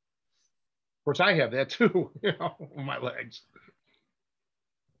 Of course, I have that too, you know, my legs.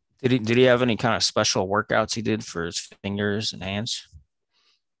 Did he have any kind of special workouts he did for his fingers and hands?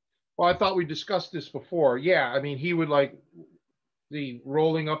 Well, I thought we discussed this before. Yeah, I mean, he would like the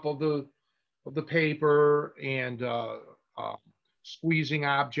rolling up of the paper and squeezing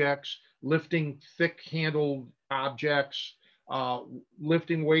objects, lifting thick-handled objects, uh,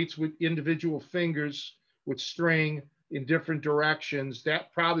 lifting weights with individual fingers with string in different directions.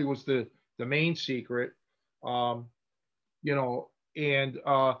 That probably was the main secret, um, you know, and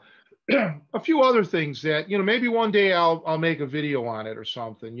a few other things that, you know, maybe one day I'll make a video on it or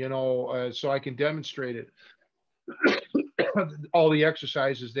something, you know, so I can demonstrate it. All the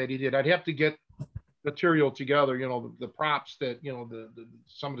exercises that he did. I'd have to get material together, you know, the props that, you know,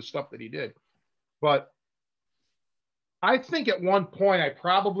 some of the stuff that he did. But I think at one point I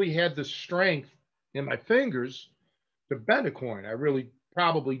probably had the strength in my fingers to bend a coin. I really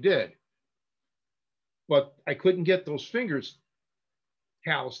probably did. But I couldn't get those fingers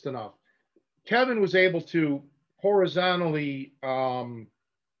calloused enough. Kevin was able to horizontally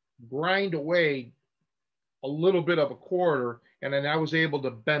grind away a little bit of a quarter, and then I was able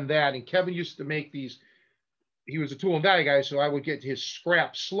to bend that. And Kevin used to make these, he was a tool and die guy, so I would get his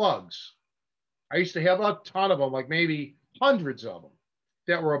scrap slugs. I used to have a ton of them, like maybe hundreds of them,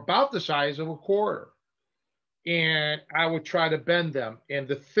 that were about the size of a quarter. And I would try to bend them. And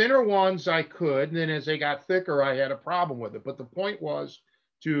the thinner ones I could, and then as they got thicker, I had a problem with it. But the point was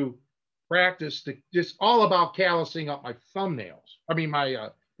to practice just all about callousing up my thumbnails. I mean,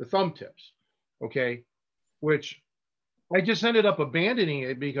 the thumb tips. Okay. Which I just ended up abandoning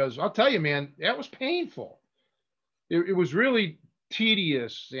it because I'll tell you, man, that was painful. It was really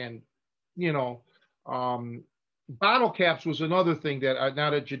tedious. And, you know, bottle caps was another thing that now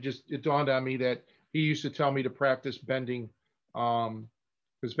that it dawned on me that he used to tell me to practice bending.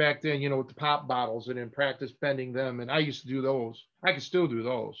 Because back then, you know, with the pop bottles and then practice bending them. And I used to do those. I can still do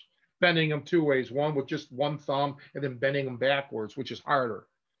those. Bending them two ways, one with just one thumb and then bending them backwards, which is harder.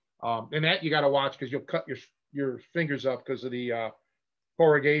 And that you got to watch because you'll cut your fingers up because of the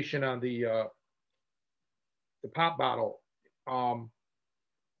corrugation on the pop bottle.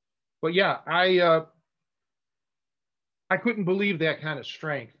 But yeah, I couldn't believe that kind of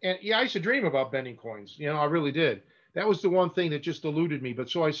strength. And yeah, I used to dream about bending coins. You know, I really did. That was the one thing that just eluded me.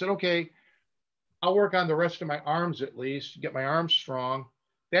 But so I said, okay, I'll work on the rest of my arms at least, get my arms strong.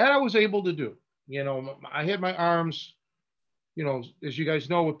 That I was able to do. You know, I had my arms, you know, as you guys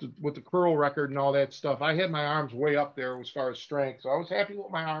know, with the curl record and all that stuff, I had my arms way up there as far as strength. So I was happy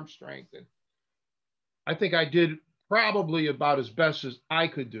with my arm strength. And I think I did probably about as best as I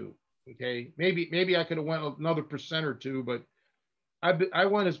could do. Okay. Maybe I could have went another percent or two, but I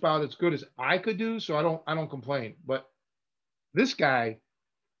went about as good as I could do. So I don't complain. But this guy,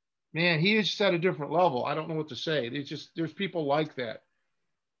 man, he is just at a different level. I don't know what to say. There's people like that,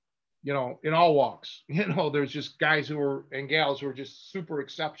 you know, in all walks. You know, there's just guys and gals who are just super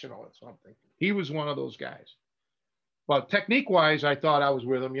exceptional at something. He was one of those guys. But technique wise, I thought I was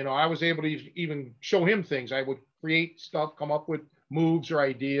with him. You know, I was able to even show him things. I would create stuff, come up with moves or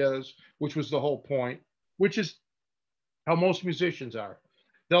ideas, which was the whole point, which is how most musicians are.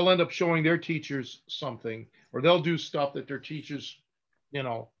 they'll end up showing their teachers something, or they'll do stuff that their teachers, you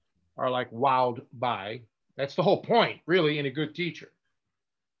know, are like wowed by. That's the whole point, really, in a good teacher.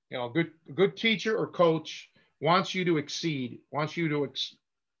 You know, a good teacher or coach wants you to exceed, wants you to,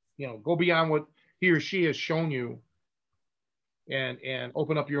 go beyond what he or she has shown you, and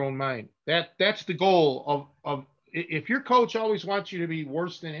open up your own mind. That's the goal of if your coach always wants you to be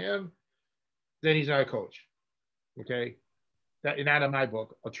worse than him, then he's not a coach. Okay, that not in my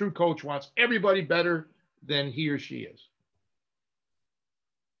book. A true coach wants everybody better than he or she is.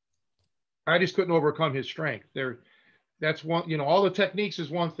 I just couldn't overcome his strength. That's one. All the techniques is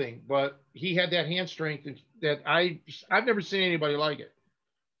one thing, but he had that hand strength that I've never seen anybody like it.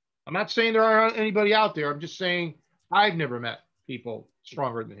 I'm not saying there aren't anybody out there. I'm just saying I've never met people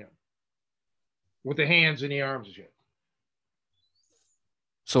stronger than him with the hands and the arms and shit.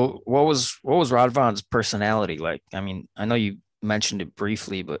 So what was Radvan's personality like? I mean, I know you mentioned it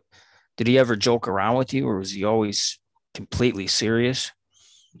briefly, but did he ever joke around with you, or was he always completely serious?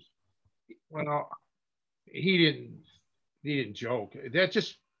 Well, he didn't joke.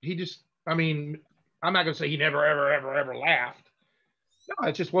 I mean, I'm not gonna say he never ever laughed. No,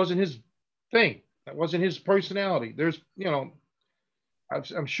 it just wasn't his thing. That wasn't his personality.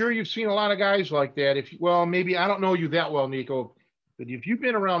 I'm sure you've seen a lot of guys like that. Well, maybe I don't know you that well, Nico, but if you've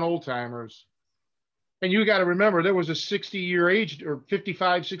been around old timers, and you got to remember there was a 60-year age or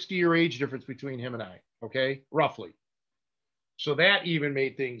 55, 60-year age difference between him and I, okay, roughly. So that even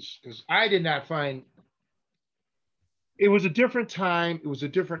made things, because I did not find, it was a different time. It was a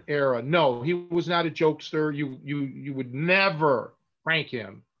different era. No, he was not a jokester. You would never prank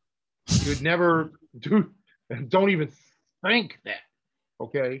him. You would never don't even think that.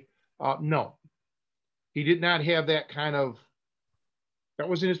 Okay. No, he did not have that kind of, that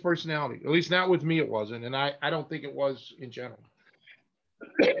wasn't his personality. At least not with me, it wasn't. And I don't think it was in general.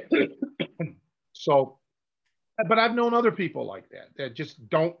 So, but I've known other people like that just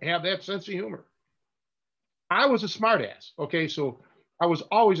don't have that sense of humor. I was a smartass. Okay. So I was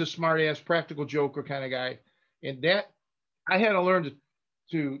always a smartass, practical joker kind of guy. And that I had to learn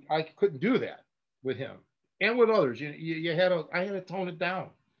I couldn't do that with him and with others. I had to tone it down,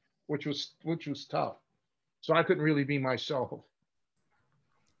 which was tough. So I couldn't really be myself.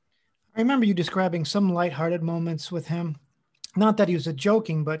 I remember you describing some lighthearted moments with him. Not that he was a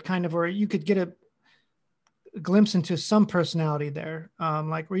joking, but kind of where you could get a glimpse into some personality there.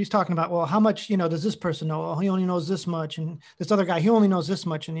 Like where he's talking about, well, how much, does this person know? Well, he only knows this much. And this other guy, he only knows this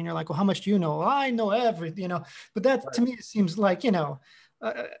much. And then you're like, well, how much do you know? Well, I know everything, but that right. To me, it seems like, not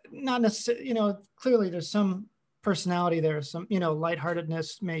necessarily, clearly there's some personality there, some,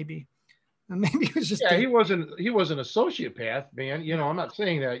 lightheartedness, maybe. Maybe it was just he wasn't a sociopath, man. I'm not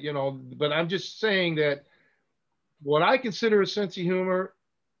saying that, but I'm just saying that what I consider a sense of humor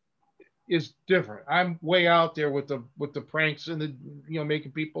is different. I'm way out there with the pranks and the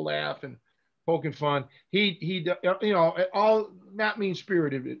making people laugh and poking fun. He all not mean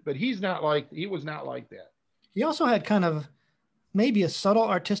spirited, but he was not like that. He also had kind of maybe a subtle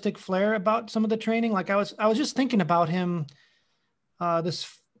artistic flair about some of the training. Like I was just thinking about him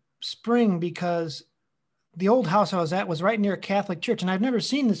this spring, because the old house I was at was right near a Catholic church. And I've never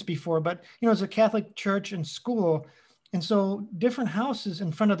seen this before, but it's a Catholic church and school. And so different houses,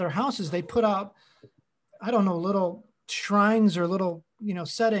 in front of their houses, they put out, I don't know, little shrines or little,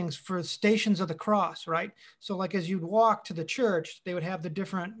 settings for stations of the cross, right? So like as you'd walk to the church, they would have the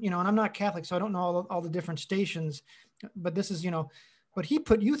different, and I'm not Catholic, so I don't know all the different stations, but this is, but he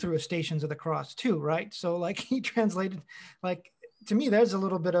put you through a Stations of the Cross too, right? So like he translated, like, to me, there's a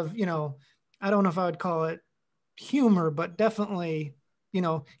little bit of, I don't know if I would call it humor, but definitely,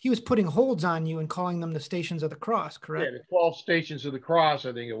 he was putting holds on you and calling them the Stations of the Cross, correct? Yeah, the 12 Stations of the Cross,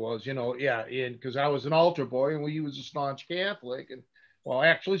 I think it was, because I was an altar boy and he was a staunch Catholic. And well,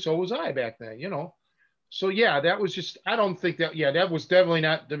 actually, so was I back then, So yeah, that was just, I don't think that was definitely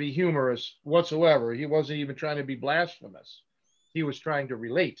not to be humorous whatsoever. He wasn't even trying to be blasphemous. He was trying to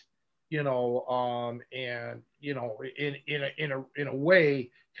relate. And in a way,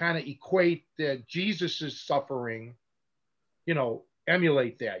 kind of equate that Jesus's suffering,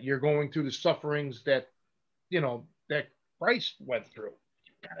 emulate that. You're going through the sufferings that Christ went through,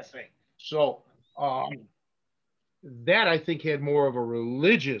 kind of thing. So that I think had more of a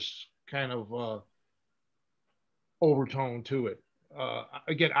religious kind of overtone to it.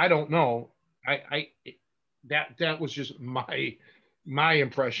 Again, I don't know. That was just my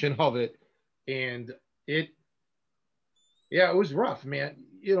impression of it. And it was rough, man.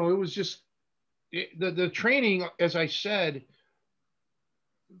 It was just the training, as I said,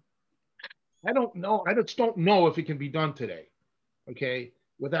 I don't know. I just don't know if it can be done today. Okay.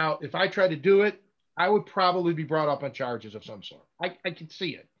 without, if I tried to do it, I would probably be brought up on charges of some sort. I could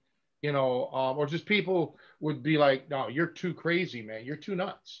see it, or just people would be like, no, you're too crazy, man. You're too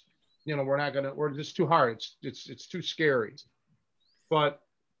nuts. We're just too hard. It's too scary. But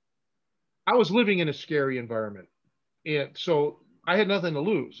I was living in a scary environment. And so I had nothing to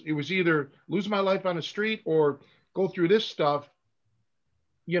lose. It was either lose my life on the street or go through this stuff,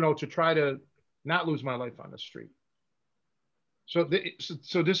 to try to not lose my life on the street. So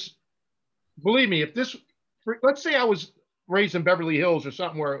this, believe me, if this, let's say I was raised in Beverly Hills or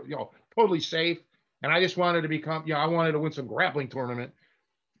something where, totally safe, and I just wanted to become, I wanted to win some grappling tournament.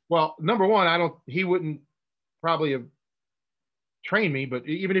 Well, number one, he wouldn't probably have trained me, but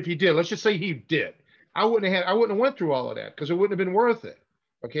even if he did, let's just say he did, I wouldn't have went through all of that because it wouldn't have been worth it.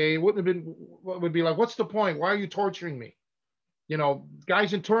 Okay. It wouldn't have been, what would be like, what's the point? Why are you torturing me?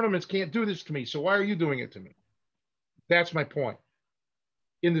 Guys in tournaments can't do this to me. So why are you doing it to me? That's my point.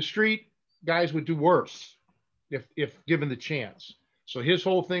 In the street, guys would do worse if given the chance. So his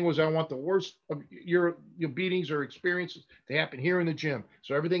whole thing was, I want the worst of your beatings or experiences to happen here in the gym.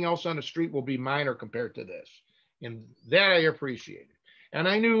 So everything else on the street will be minor compared to this. And that I appreciated. And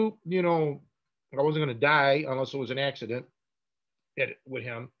I knew, I wasn't going to die unless it was an accident with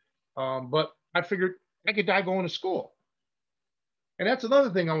him. But I figured I could die going to school. And that's another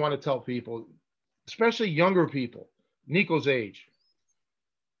thing I want to tell people, especially younger people, Nico's age.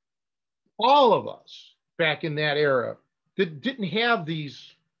 All of us back in that era that didn't have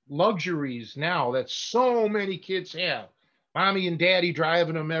these luxuries now that so many kids have. Mommy and daddy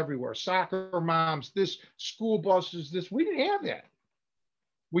driving them everywhere, soccer moms, this, school buses, this. We didn't have that.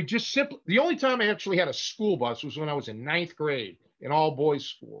 We just simply, the only time I actually had a school bus was when I was in 9th grade in all boys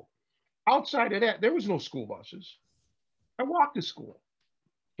school. Outside of that, there was no school buses. I walked to school,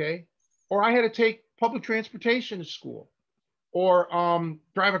 okay? Or I had to take public transportation to school or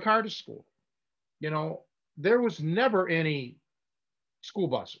drive a car to school. There was never any school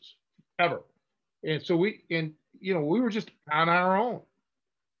buses ever. And so we were just on our own.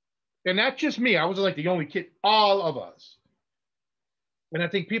 And not just me, I wasn't like the only kid, all of us. And I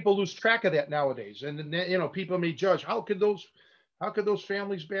think people lose track of that nowadays. And then, people may judge, how could those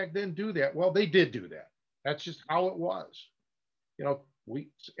families back then do that? Well, they did do that. That's just how it was. We,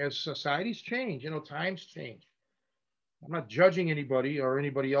 as societies change, times change. I'm not judging anybody or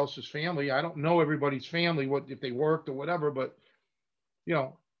anybody else's family. I don't know everybody's family, what if they worked or whatever, but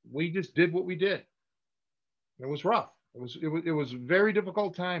we just did what we did. It was rough. It was very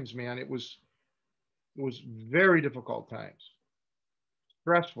difficult times, man. It was very difficult times.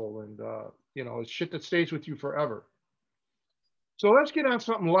 Stressful and it's shit that stays with you forever. So let's get on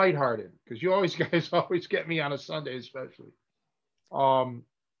something lighthearted, because you guys always get me on a Sunday, especially.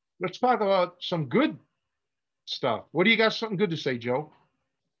 Let's talk about some good stuff. What do you got? Something good to say, Joe?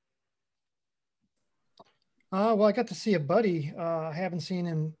 Well, I got to see a buddy I haven't seen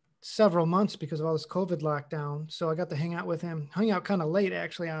in several months because of all this COVID lockdown. So I got to hang out with him. Hung out kind of late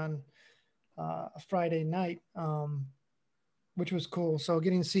actually on a Friday night, which was cool. So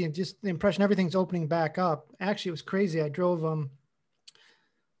getting to see just the impression everything's opening back up. Actually, it was crazy. I drove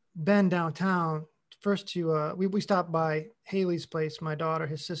Ben downtown first to we stopped by Haley's place, my daughter,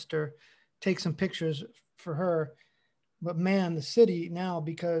 his sister, take some pictures for her. But man, the city now,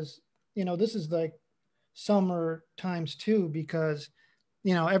 because this is like summer times two, because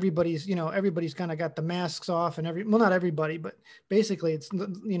everybody's kind of got the masks off and not everybody, but basically it's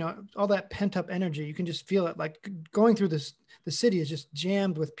all that pent up energy. You can just feel it, like going through the city is just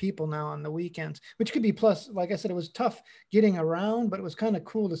jammed with people now on the weekends, which could be plus. Like I said, it was tough getting around, but it was kind of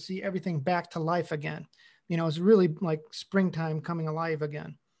cool to see everything back to life again. It's really like springtime coming alive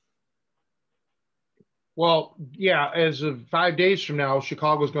again. Well, yeah, as of 5 days from now,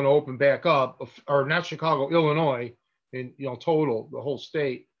 Chicago's going to open back up, or not Chicago, Illinois, in total, the whole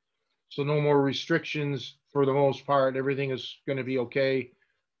state. So no more restrictions for the most part. Everything is going to be okay.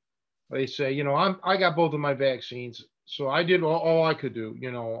 They say, I got both of my vaccines, so I did all I could do.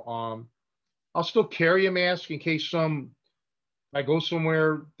 I'll still carry a mask in case I go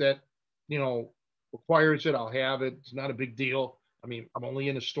somewhere that requires it. I'll have it. It's not a big deal. I mean, I'm only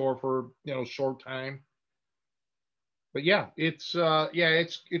in the store for a short time. But yeah, it's kind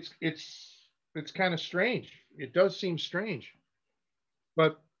of strange. It does seem strange,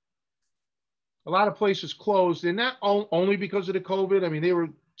 but a lot of places closed, and not only because of the COVID. I mean, they were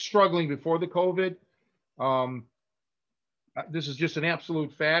struggling before the COVID. This is just an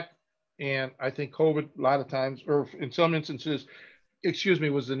absolute fact, and I think COVID a lot of times, or in some instances,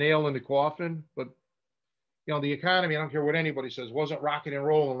 was the nail in the coffin. But the economy, I don't care what anybody says, wasn't rocking and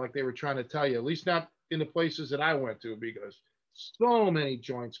rolling like they were trying to tell you. At least not in the places that I went to, because So many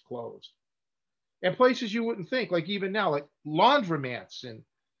joints closed. And places you wouldn't think, like even now, like laundromats and,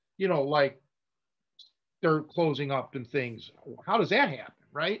 like they're closing up and things. How does that happen,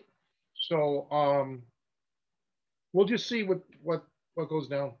 right? So we'll just see what goes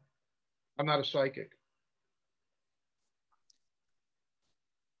down. I'm not a psychic.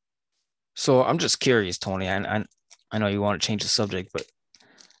 So I'm just curious, Tony. I know you want to change the subject, but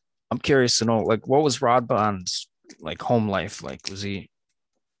I'm curious to know, like, what was Rod Bond's like home life like? Did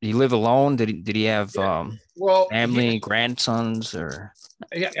he live alone? Did he have Yeah. Well, family, grandsons, or?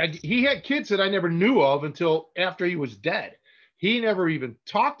 he had kids that I never knew of until after he was dead. He never even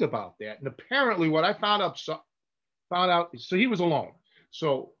talked about that. And apparently, what I found out, so he was alone.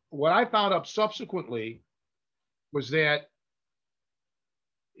 So what I found out subsequently was that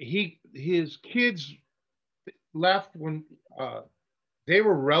his kids left when they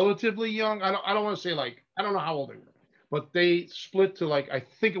were relatively young. I don't want to say, like, I don't know how old they were, but they split to, like, I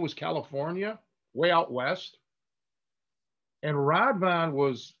think it was California, way out west. And Radwan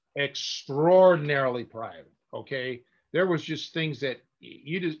was extraordinarily private. Okay, there was just things that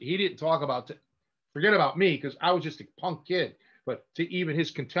he didn't talk about. Forget about me, because I was just a punk kid. But to even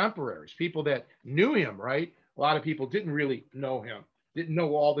his contemporaries, people that knew him, right? A lot of people didn't really know him, didn't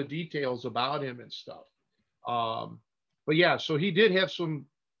know all the details about him and stuff. Um, but yeah, so he did have some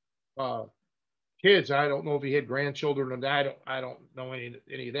uh, kids. I don't know if he had grandchildren, and I don't know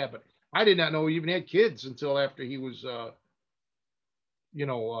any of that. But I did not know he even had kids until after he was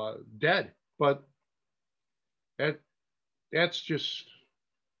dead. But that that's just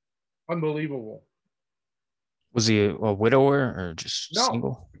unbelievable. Was he a widower or just No,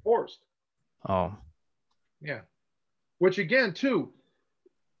 single? divorced. Oh, Yeah. Which again, too,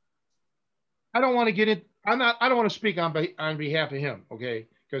 I don't want to get in. I don't want to speak on behalf of him, okay?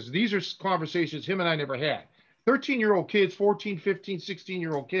 Because these are conversations him and I never had. 13-year-old kids, 14, 15,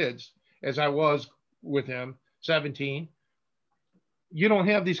 16-year-old kids, as I was with him, 17. You don't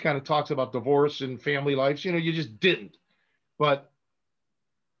have these kind of talks about divorce and family lives. You just didn't. But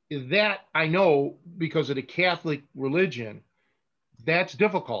that I know, because of the Catholic religion, that's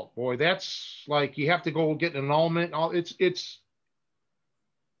difficult, boy. That's like you have to go get an annulment. It's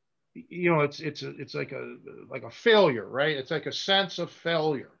like a failure, right? It's like a sense of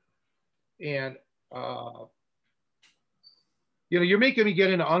failure. And uh, you're making me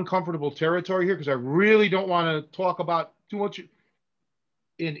get into uncomfortable territory here, because I really don't want to talk about too much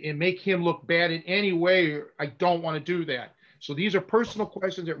and make him look bad in any way. I don't want to do that. So these are personal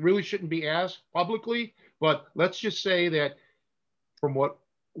questions that really shouldn't be asked publicly. But let's just say that from what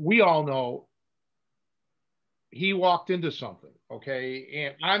we all know, he walked into something, okay?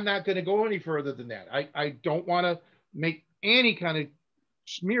 And I'm not going to go any further than that. I don't want to make any kind of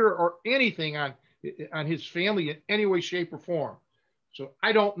smear or anything on his family in any way, shape, or form. So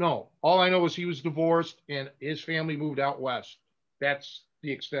I don't know. All I know is he was divorced and his family moved out west. That's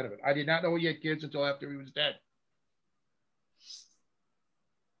the extent of it. I did not know he had kids until after he was dead.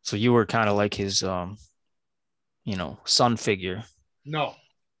 so you were kind of like his son figure. No,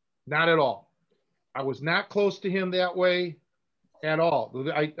 not at all. I was not close to him that way at all.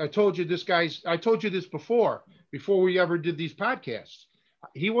 I told you I told you this before we ever did these podcasts.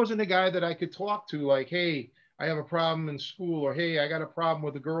 He wasn't a guy that I could talk to, like, hey, I have a problem in school, or hey, I got a problem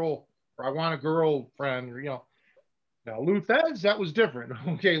with a girl, or I want a girlfriend, or. Now, Lou Thez, that was different.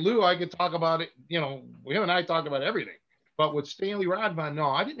 Okay, Lou, I could talk about it. Him and I talked about everything. But with Stanley Rodman, no,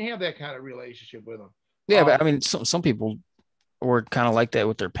 I didn't have that kind of relationship with him. Yeah, but I mean, some people were kind of like that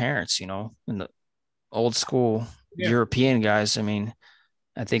with their parents, in the old school Yeah. European guys. I mean,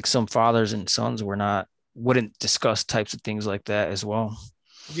 I think some fathers and sons wouldn't discuss types of things like that as well.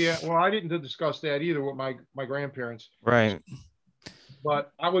 Yeah, well, I didn't discuss that either with my grandparents. Right.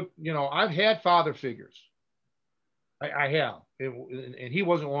 But I would, I've had father figures. I have, and he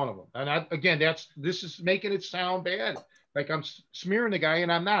wasn't one of them. And again, this is making it sound bad, like I'm smearing the guy,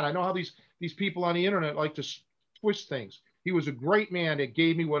 and I'm not. I know how these people on the internet like to twist things. He was a great man that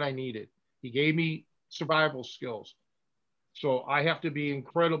gave me what I needed. He gave me survival skills. So I have to be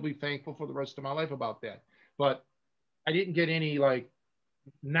incredibly thankful for the rest of my life about that. But I didn't get any, like,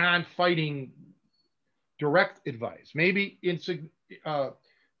 non-fighting direct advice. Maybe uh,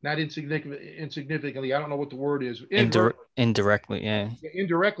 not insignificantly. I don't know what the word is. Indirectly, yeah.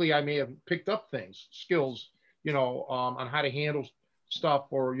 Indirectly, I may have picked up things, skills, on how to handle stuff,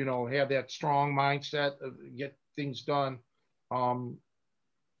 or have that strong mindset of get things done. Um,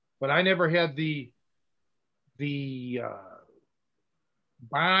 but I never had the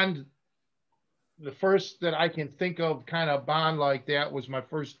bond. The first that I can think of kind of bond like that was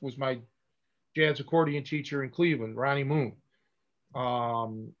my jazz accordion teacher in Cleveland, Ronnie Moon.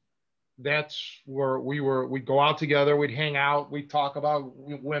 Um, that's where we'd go out together, we'd hang out, we'd talk about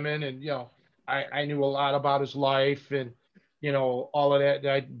women, and I knew a lot about his life, and all of that.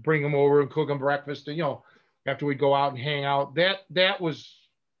 I'd bring him over and cook him breakfast, and after we'd go out and hang out. That was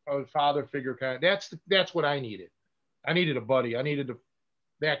a father figure kind of. That's what I needed. I needed a buddy. I needed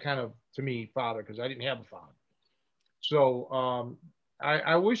that kind of, to me, father, because I didn't have a father. So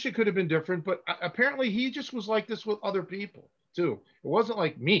I wish it could have been different, but apparently he just was like this with other people too. It wasn't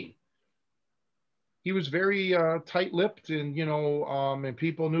like me. He was very tight-lipped, and and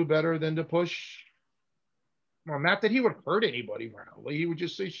people knew better than to push. Well, not that he would hurt anybody violently. He would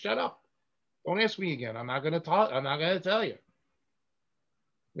just say, "Shut up! Don't ask me again. I'm not going to talk. I'm not going to tell you."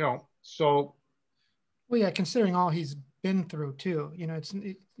 So Well, yeah, considering all he's been through too,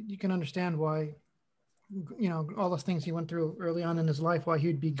 you can understand why, all the things he went through early on in his life, why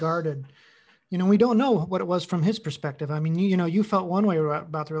he'd be guarded. We don't know what it was from his perspective. I mean, you felt one way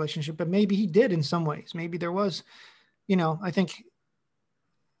about the relationship, but maybe he did in some ways. Maybe there was, I think,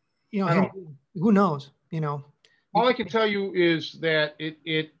 I him, don't. who knows, All I can tell you is that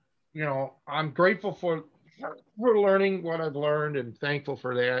I'm grateful for learning what I've learned, and thankful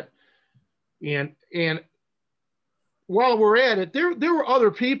for that. And while we're at it, there were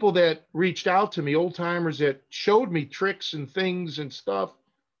other people that reached out to me, old timers, that showed me tricks and things and stuff.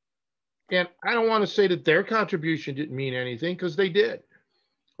 And I don't want to say that their contribution didn't mean anything, because they did.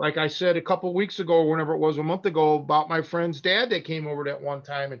 Like I said a couple of weeks ago, or whenever it was, a month ago, about my friend's dad that came over that one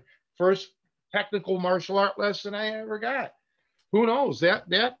time, and first technical martial art lesson I ever got. Who knows?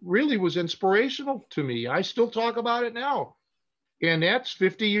 That really was inspirational to me. I still talk about it now. And that's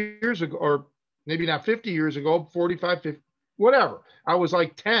 50 years ago, or maybe not 50 years ago, 45, 50, whatever. I was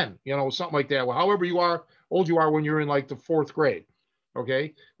like 10, something like that. Well, however old you are when you're in like the fourth grade,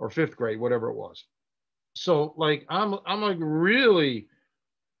 okay, or fifth grade, whatever it was. So like I'm like really,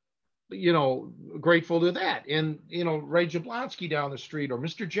 grateful to that. And Ray Jablonski down the street, or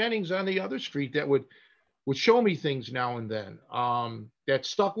Mr. Jennings on the other street, that would show me things now and then, that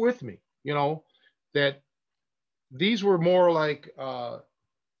stuck with me. That these were more like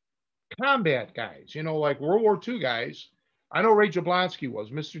combat guys, like World War II guys. I know Ray Jablonski was.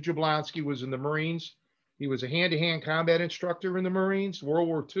 Mr. Jablonski was in the Marines. He was a hand-to-hand combat instructor in the Marines, World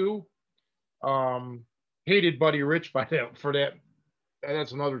War II. Hated Buddy Rich by that for that.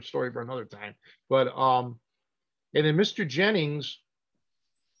 That's another story for another time. But and then Mr. Jennings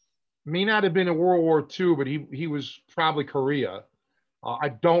may not have been in World War II, but he was probably Korea. I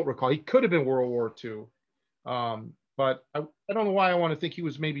don't recall. He could have been World War II. But I don't know why I want to think he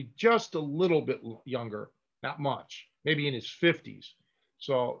was maybe just a little bit younger, not much, maybe in his 50s.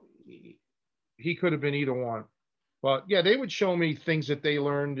 So he could have been either one. But yeah, they would show me things that they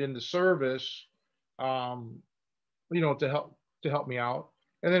learned in the service, um, to help me out.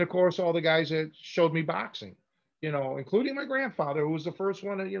 And then of course all the guys that showed me boxing, including my grandfather, who was the first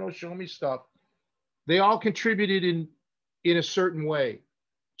one to show me stuff. They all contributed in a certain way.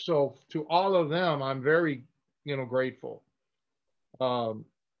 So to all of them, I'm very grateful. Um,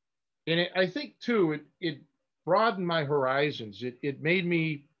 and I think too, it broadened my horizons. It made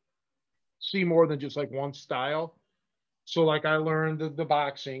me see more than just like one style. So like I learned the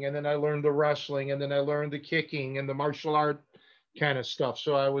boxing, and then I learned the wrestling, and then I learned the kicking and the martial art kind of stuff.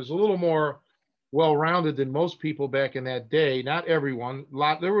 So I was a little more well-rounded than most people back in that day. Not everyone.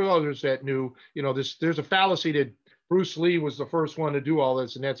 There were others that knew, this. There's a fallacy that Bruce Lee was the first one to do all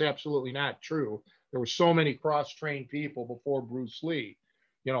this, and that's absolutely not true. There were so many cross-trained people before Bruce Lee.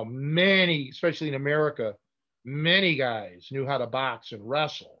 Many, especially in America, many guys knew how to box and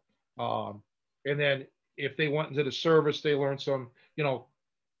wrestle. And then if they went into the service, they learned some,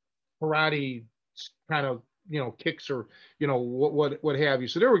 karate kind of, kicks, or, what have you.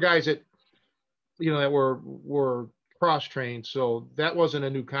 So there were guys that, that were cross trained. So that wasn't a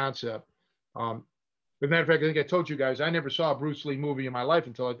new concept. As a matter of fact, I think I told you guys, I never saw a Bruce Lee movie in my life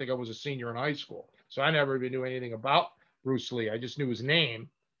until I think I was a senior in high school. So I never even knew anything about Bruce Lee. I just knew his name,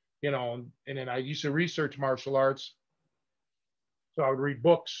 and then I used to research martial arts. So I would read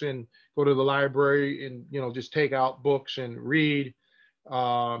books and go to the library, and, just take out books and read.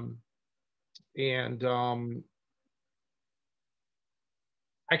 Um, and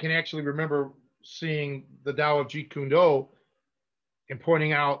I can actually remember seeing the Tao of Jeet Kune Do and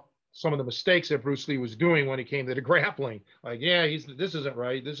pointing out some of the mistakes that Bruce Lee was doing when it came to the grappling. Like, yeah, this isn't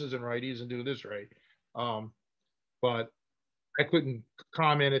right. This isn't right. He isn't doing this right. But I couldn't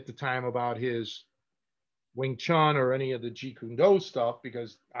comment at the time about his Wing Chun or any of the Jeet Kune Do stuff,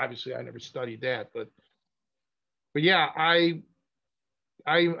 because obviously I never studied that. But yeah,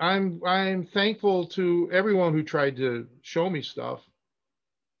 I'm thankful to everyone who tried to show me stuff.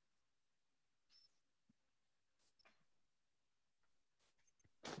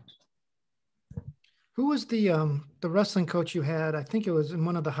 Who was the wrestling coach you had? I think it was in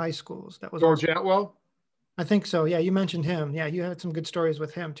one of the high schools. That was George also. Atwell. I think so. Yeah, you mentioned him. Yeah, you had some good stories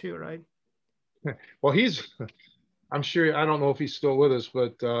with him too, right? Well, I'm sure, I don't know if he's still with us,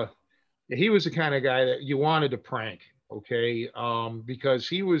 but he was the kind of guy that you wanted to prank, okay?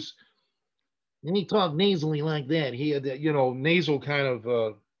 Because and he talked nasally like that. He had that, nasal kind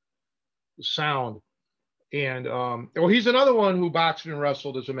of sound. And well, he's another one who boxed and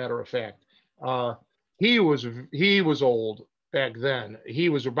wrestled, as a matter of fact. Uh, he was old back then. He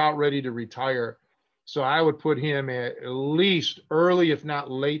was about ready to retire. So I would put him at least early, if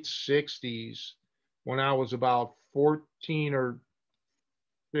not late 60s, when I was about 14 or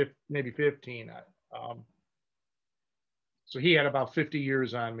 15, maybe 15. Um, so he had about 50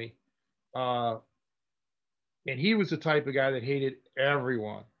 years on me. Uh, and he was the type of guy that hated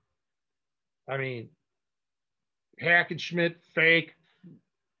everyone. I mean, Hackenschmidt, fake,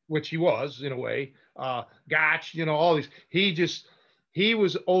 which he was in a way. Gotch, all these. He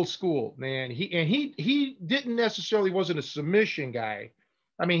was old school, man. He didn't necessarily wasn't a submission guy.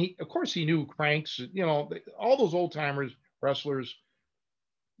 I mean, of course he knew cranks. All those old timers wrestlers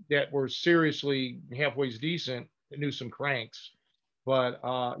that were seriously halfway decent knew some cranks. But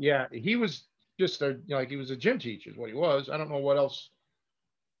yeah, he was just like he was a gym teacher, is what he was. I don't know what else.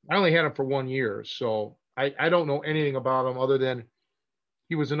 I only had him for 1 year, so I don't know anything about him other than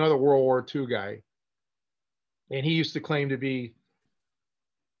he was another World War II guy, and he used to claim to be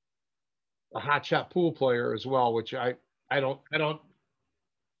a hot shot pool player as well, which I don't know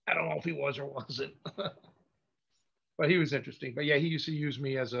if he was or wasn't, but he was interesting. But yeah, he used to use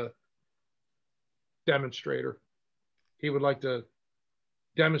me as a demonstrator. He would like to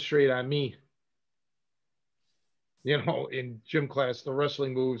demonstrate on me, in gym class, the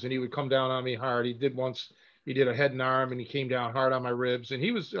wrestling moves, and he would come down on me hard. He did once. He did a head and arm, and he came down hard on my ribs. And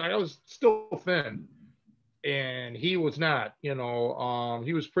I was still thin, and he was not. He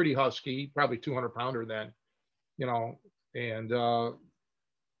was pretty husky, probably 200-pounder then. You know, and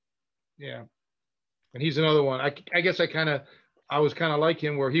yeah, and he's another one. I guess I was kind of like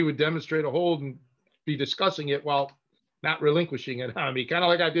him, where he would demonstrate a hold and be discussing it while not relinquishing it on me, kind of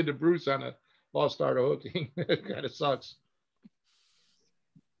like I did to Bruce on a lost art of hooking. It kind of sucks.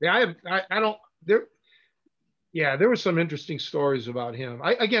 Yeah, I don't there. Yeah, there were some interesting stories about him.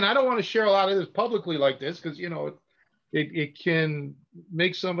 I don't want to share a lot of this publicly like this because it can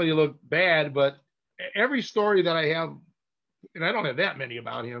make somebody look bad. But every story that I have, and I don't have that many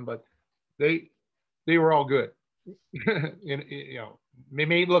about him, but they they were all good. And,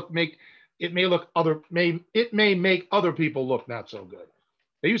 may look make it may look other may it may make other people look not so good.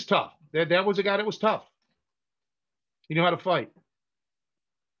 He was tough. That was a guy that was tough. He knew how to fight,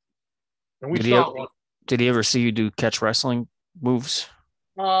 and we Did he ever, saw one. did he ever see you do catch wrestling moves?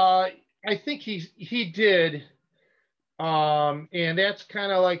 I think he did. And that's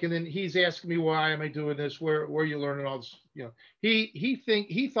kind of like, and then he's asking me, why am I doing this? Where are you learning all this?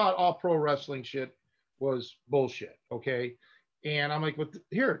 He thought all pro wrestling shit was bullshit. Okay. And I'm like, but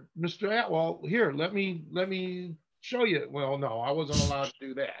here, Mr. Atwell, here, let me show you. Well, no, I wasn't allowed to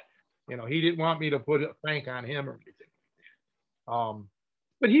do that. He didn't want me to put a crank on him or anything.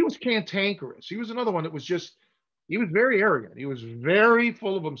 But he was cantankerous. He was another one that was just, he was very arrogant. He was very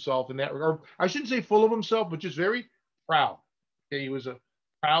full of himself in that regard. I shouldn't say full of himself, but just very proud. Okay, he was a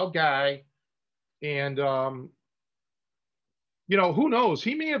proud guy. And, who knows?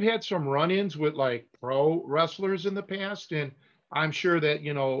 He may have had some run ins with like pro wrestlers in the past. And I'm sure that,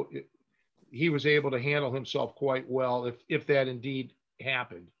 he was able to handle himself quite well if that indeed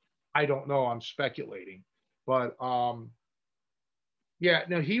happened. I don't know. I'm speculating. But yeah,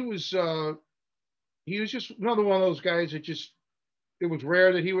 no, he was just another one of those guys that just, it was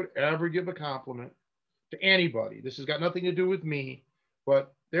rare that he would ever give a compliment to anybody. This has got nothing to do with me,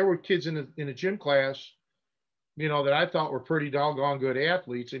 but there were kids in a gym class, that I thought were pretty doggone good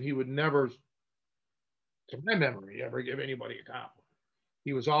athletes, and he would never, to my memory, ever give anybody a compliment.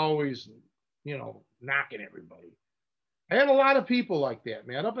 He was always, knocking everybody. I had a lot of people like that,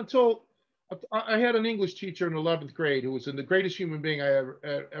 man. Up until I had an English teacher in 11th grade who was the greatest human being I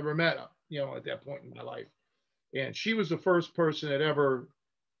ever met, at that point in my life. And she was the first person that ever,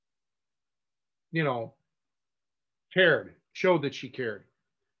 you know, cared, showed that she cared.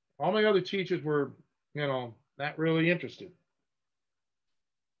 All my other teachers were, not really interested.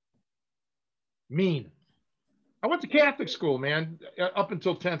 Mean. I went to Catholic school, man, up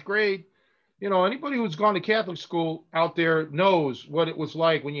until 10th grade. You know, anybody who's gone to Catholic school out there knows what it was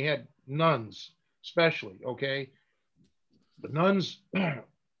like when you had nuns, especially. Okay, the nuns,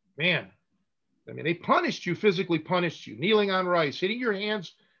 man. I mean, they punished you, physically punished you, kneeling on rice, hitting your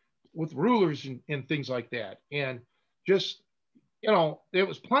hands with rulers and things like that, and just, you know, it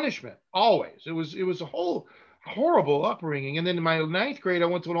was punishment always. It was a whole horrible upbringing. And then in my ninth grade, I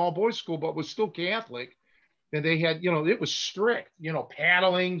went to an all boys school, but was still Catholic, and they had, you know, it was strict, you know,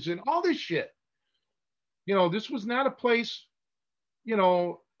 paddlings and all this shit. You know, this was not a place, you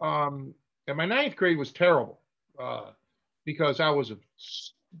know, and my ninth grade was terrible, uh, because I was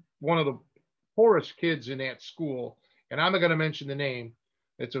one of the poorest kids in that school. And I'm not going to mention the name.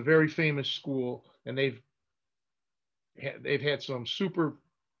 It's a very famous school, and they've had some super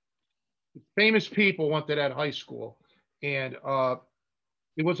famous people went to that high school, and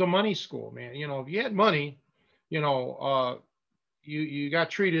it was a money school, man. You know, if you had money, you know, you got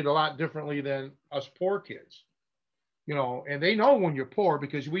treated a lot differently than us poor kids. You know, and they know when you're poor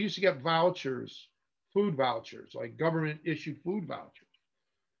because we used to get vouchers, food vouchers, like government issued food vouchers.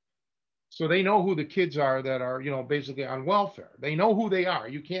 So they know who the kids are that are, you know, basically on welfare. They know who they are.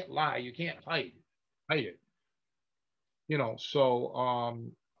 You can't lie. You can't hide it. You know, so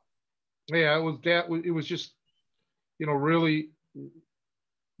yeah, it was that. It was just, you know, really,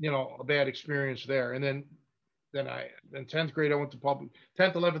 you know, a bad experience there. And then I in 10th grade I went to public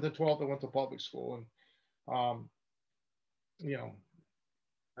 10th, 11th, and 12th I went to public school, and you know,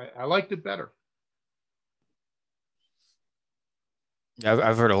 I liked it better.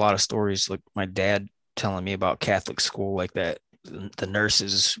 I've heard a lot of stories, like my dad telling me about Catholic school, like that the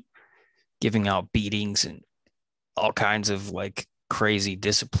nurses giving out beatings and all kinds of like crazy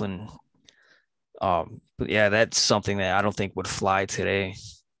discipline. But yeah, that's something that I don't think would fly today.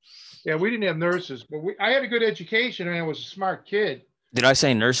 Yeah, we didn't have nurses, but I had a good education and I was a smart kid. Did I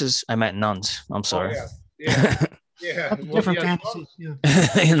say nurses? I meant nuns. I'm Oh sorry. yeah, yeah, yeah. That's a Well, different yeah, fantasy. Yeah.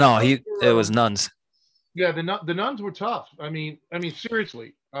 No, nuns it were, was nuns. yeah, the nuns were tough. I mean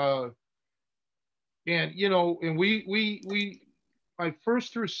seriously. And you know, and we my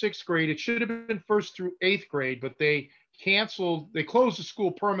first through sixth grade, it should have been first through eighth grade, but they closed the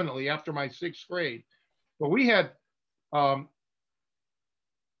school permanently after my sixth grade. But um,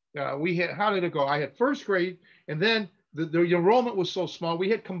 we had, how did it go? I had first grade, and then the enrollment was so small, we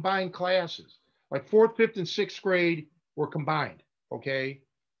had combined classes. Like fourth, fifth, and sixth grade were combined. Okay,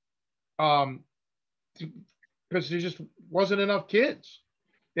 um, because there just wasn't enough kids.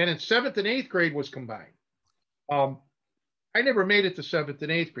 And in seventh and eighth grade was combined. Um, I never made it to seventh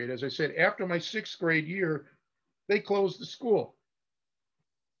and eighth grade. As I said, after my sixth grade year, they closed the school.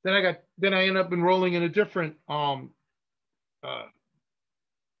 Then I ended up enrolling in a different uh,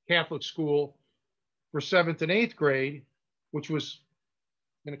 Catholic school for seventh and eighth grade, which was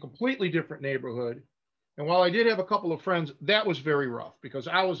in a completely different neighborhood. And while I did have a couple of friends, that was very rough because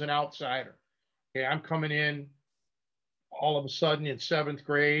I was an outsider. Okay, I'm coming in all of a sudden in seventh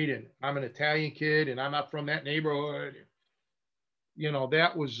grade, and I'm an Italian kid, and I'm not from that neighborhood. You know,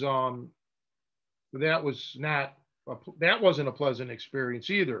 that was not that wasn't a pleasant experience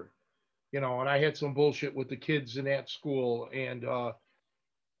either. You know, and I had some bullshit with the kids in that school, and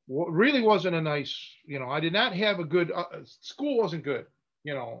really wasn't a nice. You know, I did not have a good school. Wasn't good.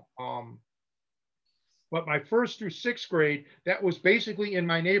 You know, but my first through sixth grade, that was basically in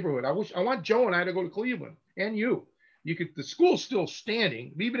my neighborhood. I want Joe and I to go to Cleveland, and you. You could the school's still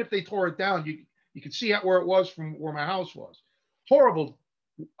standing, even if they tore it down. You could see where it was from where my house was. Horrible.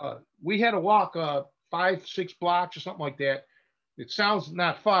 We had to walk 5, 6 blocks or something like that. It sounds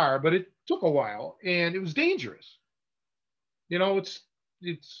not far, but it took a while, and it was dangerous. You know, it's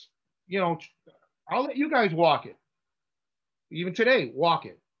you know, I'll let you guys walk it. Even today, walk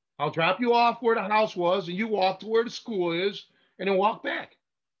it. I'll drop you off where the house was, and you walk to where the school is, and then walk back.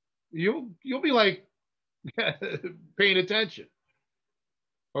 You'll be like paying attention.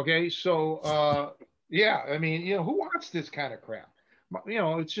 Okay, so yeah, I mean, you know, who wants this kind of crap? You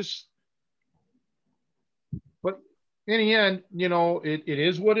know, it's just. But in the end, you know, it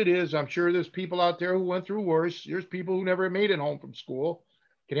is what it is. I'm sure there's people out there who went through worse. There's people who never made it home from school.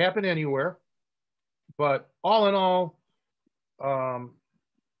 It could happen anywhere. But all in all, um,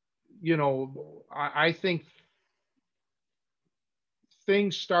 you know, I think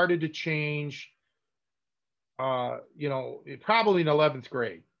things started to change. You know, probably in 11th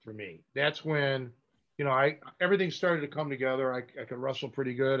grade for me. That's when, you know, I everything started to come together. I could wrestle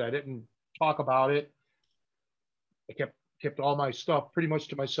pretty good. I didn't talk about it. I kept all my stuff pretty much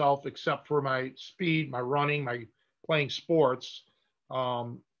to myself, except for my speed, my running, my playing sports,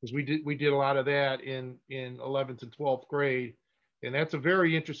 because we did a lot of that in 11th and 12th grade. And that's a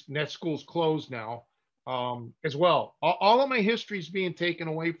very interesting. That school's closed now, as well. All of my history is being taken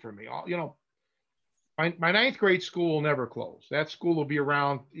away from me. My ninth grade school will never close. That school will be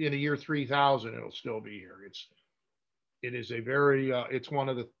around in the year 3000. It'll still be here. It is a very it's one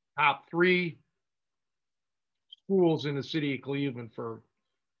of the top three schools in the city of Cleveland for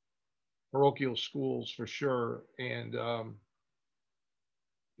parochial schools for sure. And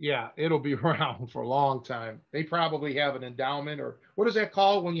yeah, it'll be around for a long time. They probably have an endowment, or what is that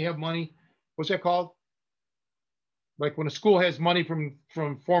called when you have money? What's that called? Like when a school has money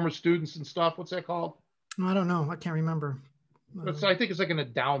from former students and stuff. What's that called? I don't know. I can't remember. I think it's like an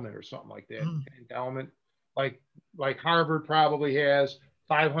endowment or something like that. Mm. Endowment, like Harvard probably has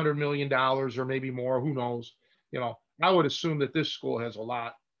 $500 million or maybe more. Who knows? I would assume that this school has a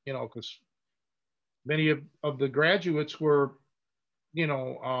lot. Because many of the graduates were,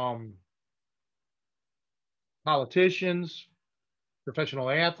 politicians, professional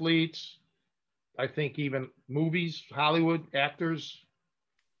athletes. I think even movies, Hollywood actors.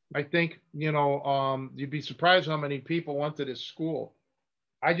 I think, you'd be surprised how many people went to this school.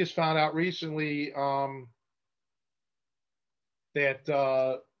 I just found out recently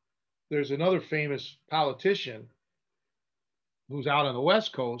that there's another famous politician who's out on the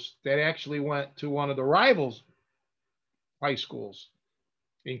West Coast that actually went to one of the rivals high schools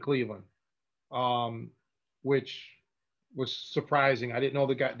in Cleveland, which was surprising. I didn't know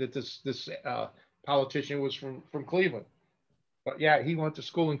the guy that this politician was from Cleveland. But yeah, he went to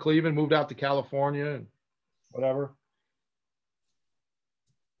school in Cleveland, moved out to California, and whatever.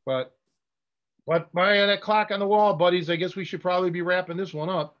 But by that clock on the wall, buddies, I guess we should probably be wrapping this one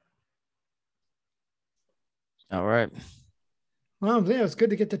up. All right. Well, yeah, it's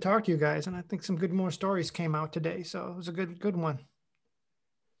good to get to talk to you guys, and I think some more stories came out today, so it was a good one.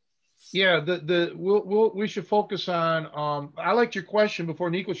 Yeah, we should focus on. I liked your question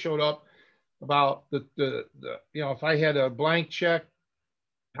before Nico showed up about the if I had a blank check,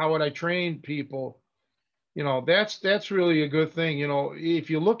 how would I train people? That's really a good thing.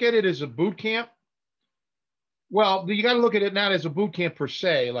 If you look at it as a boot camp, well, you got to look at it not as a boot camp per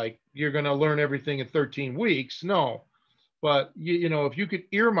se, like you're going to learn everything in 13 weeks. No, but if you could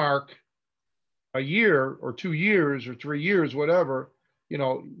earmark a year or 2 years or 3 years, whatever,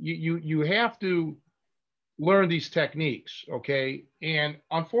 you have to learn these techniques, okay? And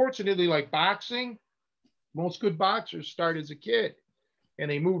unfortunately, like boxing, most good boxers start as a kid and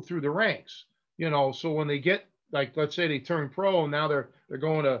they move through the ranks, so when they get, like, let's say they turn pro and now they're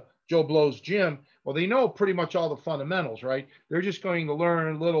going to Joe Blow's gym, well, they know pretty much all the fundamentals, right? They're just going to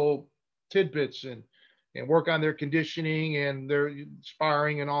learn little tidbits and work on their conditioning and their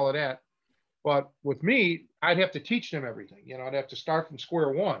sparring and all of that. But with me, I'd have to teach them everything. I'd have to start from square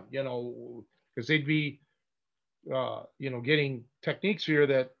one, because they'd be getting techniques here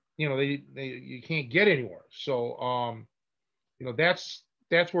that they you can't get anywhere. So that's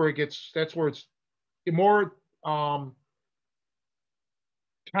where it's more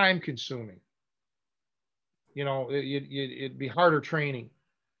time consuming. It'd be harder training.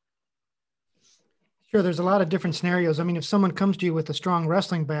 Sure, there's a lot of different scenarios. I mean, if someone comes to you with a strong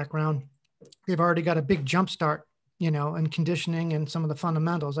wrestling background, they've already got a big jump start, and conditioning and some of the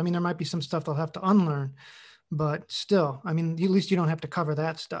fundamentals. I mean, there might be some stuff they'll have to unlearn, but still, I mean, at least you don't have to cover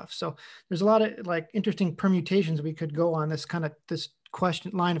that stuff. So there's a lot of like interesting permutations we could go on this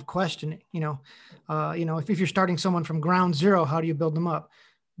line of questioning. If you're starting someone from ground zero, how do you build them up?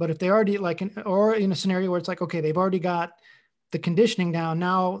 But if they already or in a scenario where it's like, okay, they've already got the conditioning down.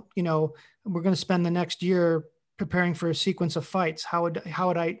 Now, we're going to spend the next year preparing for a sequence of fights. How would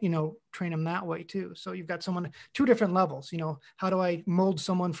I, train them that way too? So you've got two different levels, how do I mold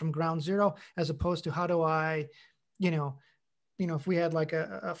someone from ground zero as opposed to how do I, if we had like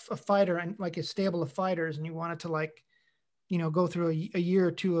a fighter and like a stable of fighters and you wanted to go through a year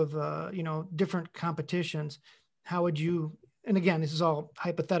or two of, different competitions, how would you, and again, this is all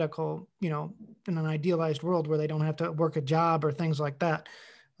hypothetical, in an idealized world where they don't have to work a job or things like that.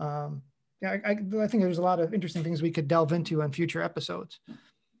 Yeah, I think there's a lot of interesting things we could delve into in future episodes.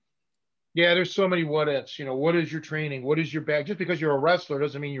 Yeah, there's so many what ifs. What is your training? What is your back? Just because you're a wrestler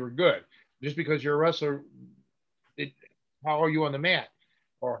doesn't mean you're good. Just because you're a wrestler, how are you on the mat?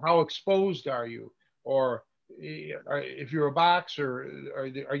 Or how exposed are you? Or if you're a boxer,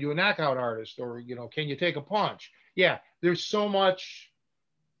 are you a knockout artist? Or, can you take a punch? Yeah, there's so much,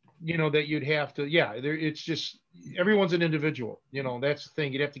 that you'd have to, it's just, everyone's an individual. That's the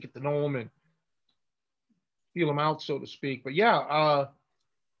thing. You'd have to get to know them and feel them out, so to speak. But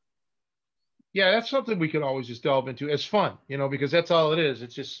that's something we could always just delve into. It's fun, because that's all it is.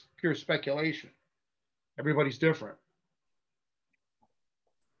 It's just pure speculation. Everybody's different.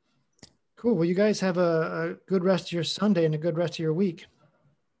 Cool. Well, you guys have a good rest of your Sunday and a good rest of your week.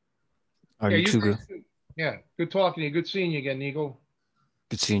 Are you too good? Yeah. Good talking to you. Good seeing you again, Nico.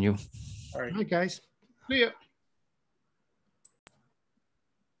 Good seeing you. All right. All right, guys. See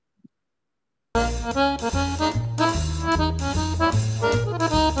ya.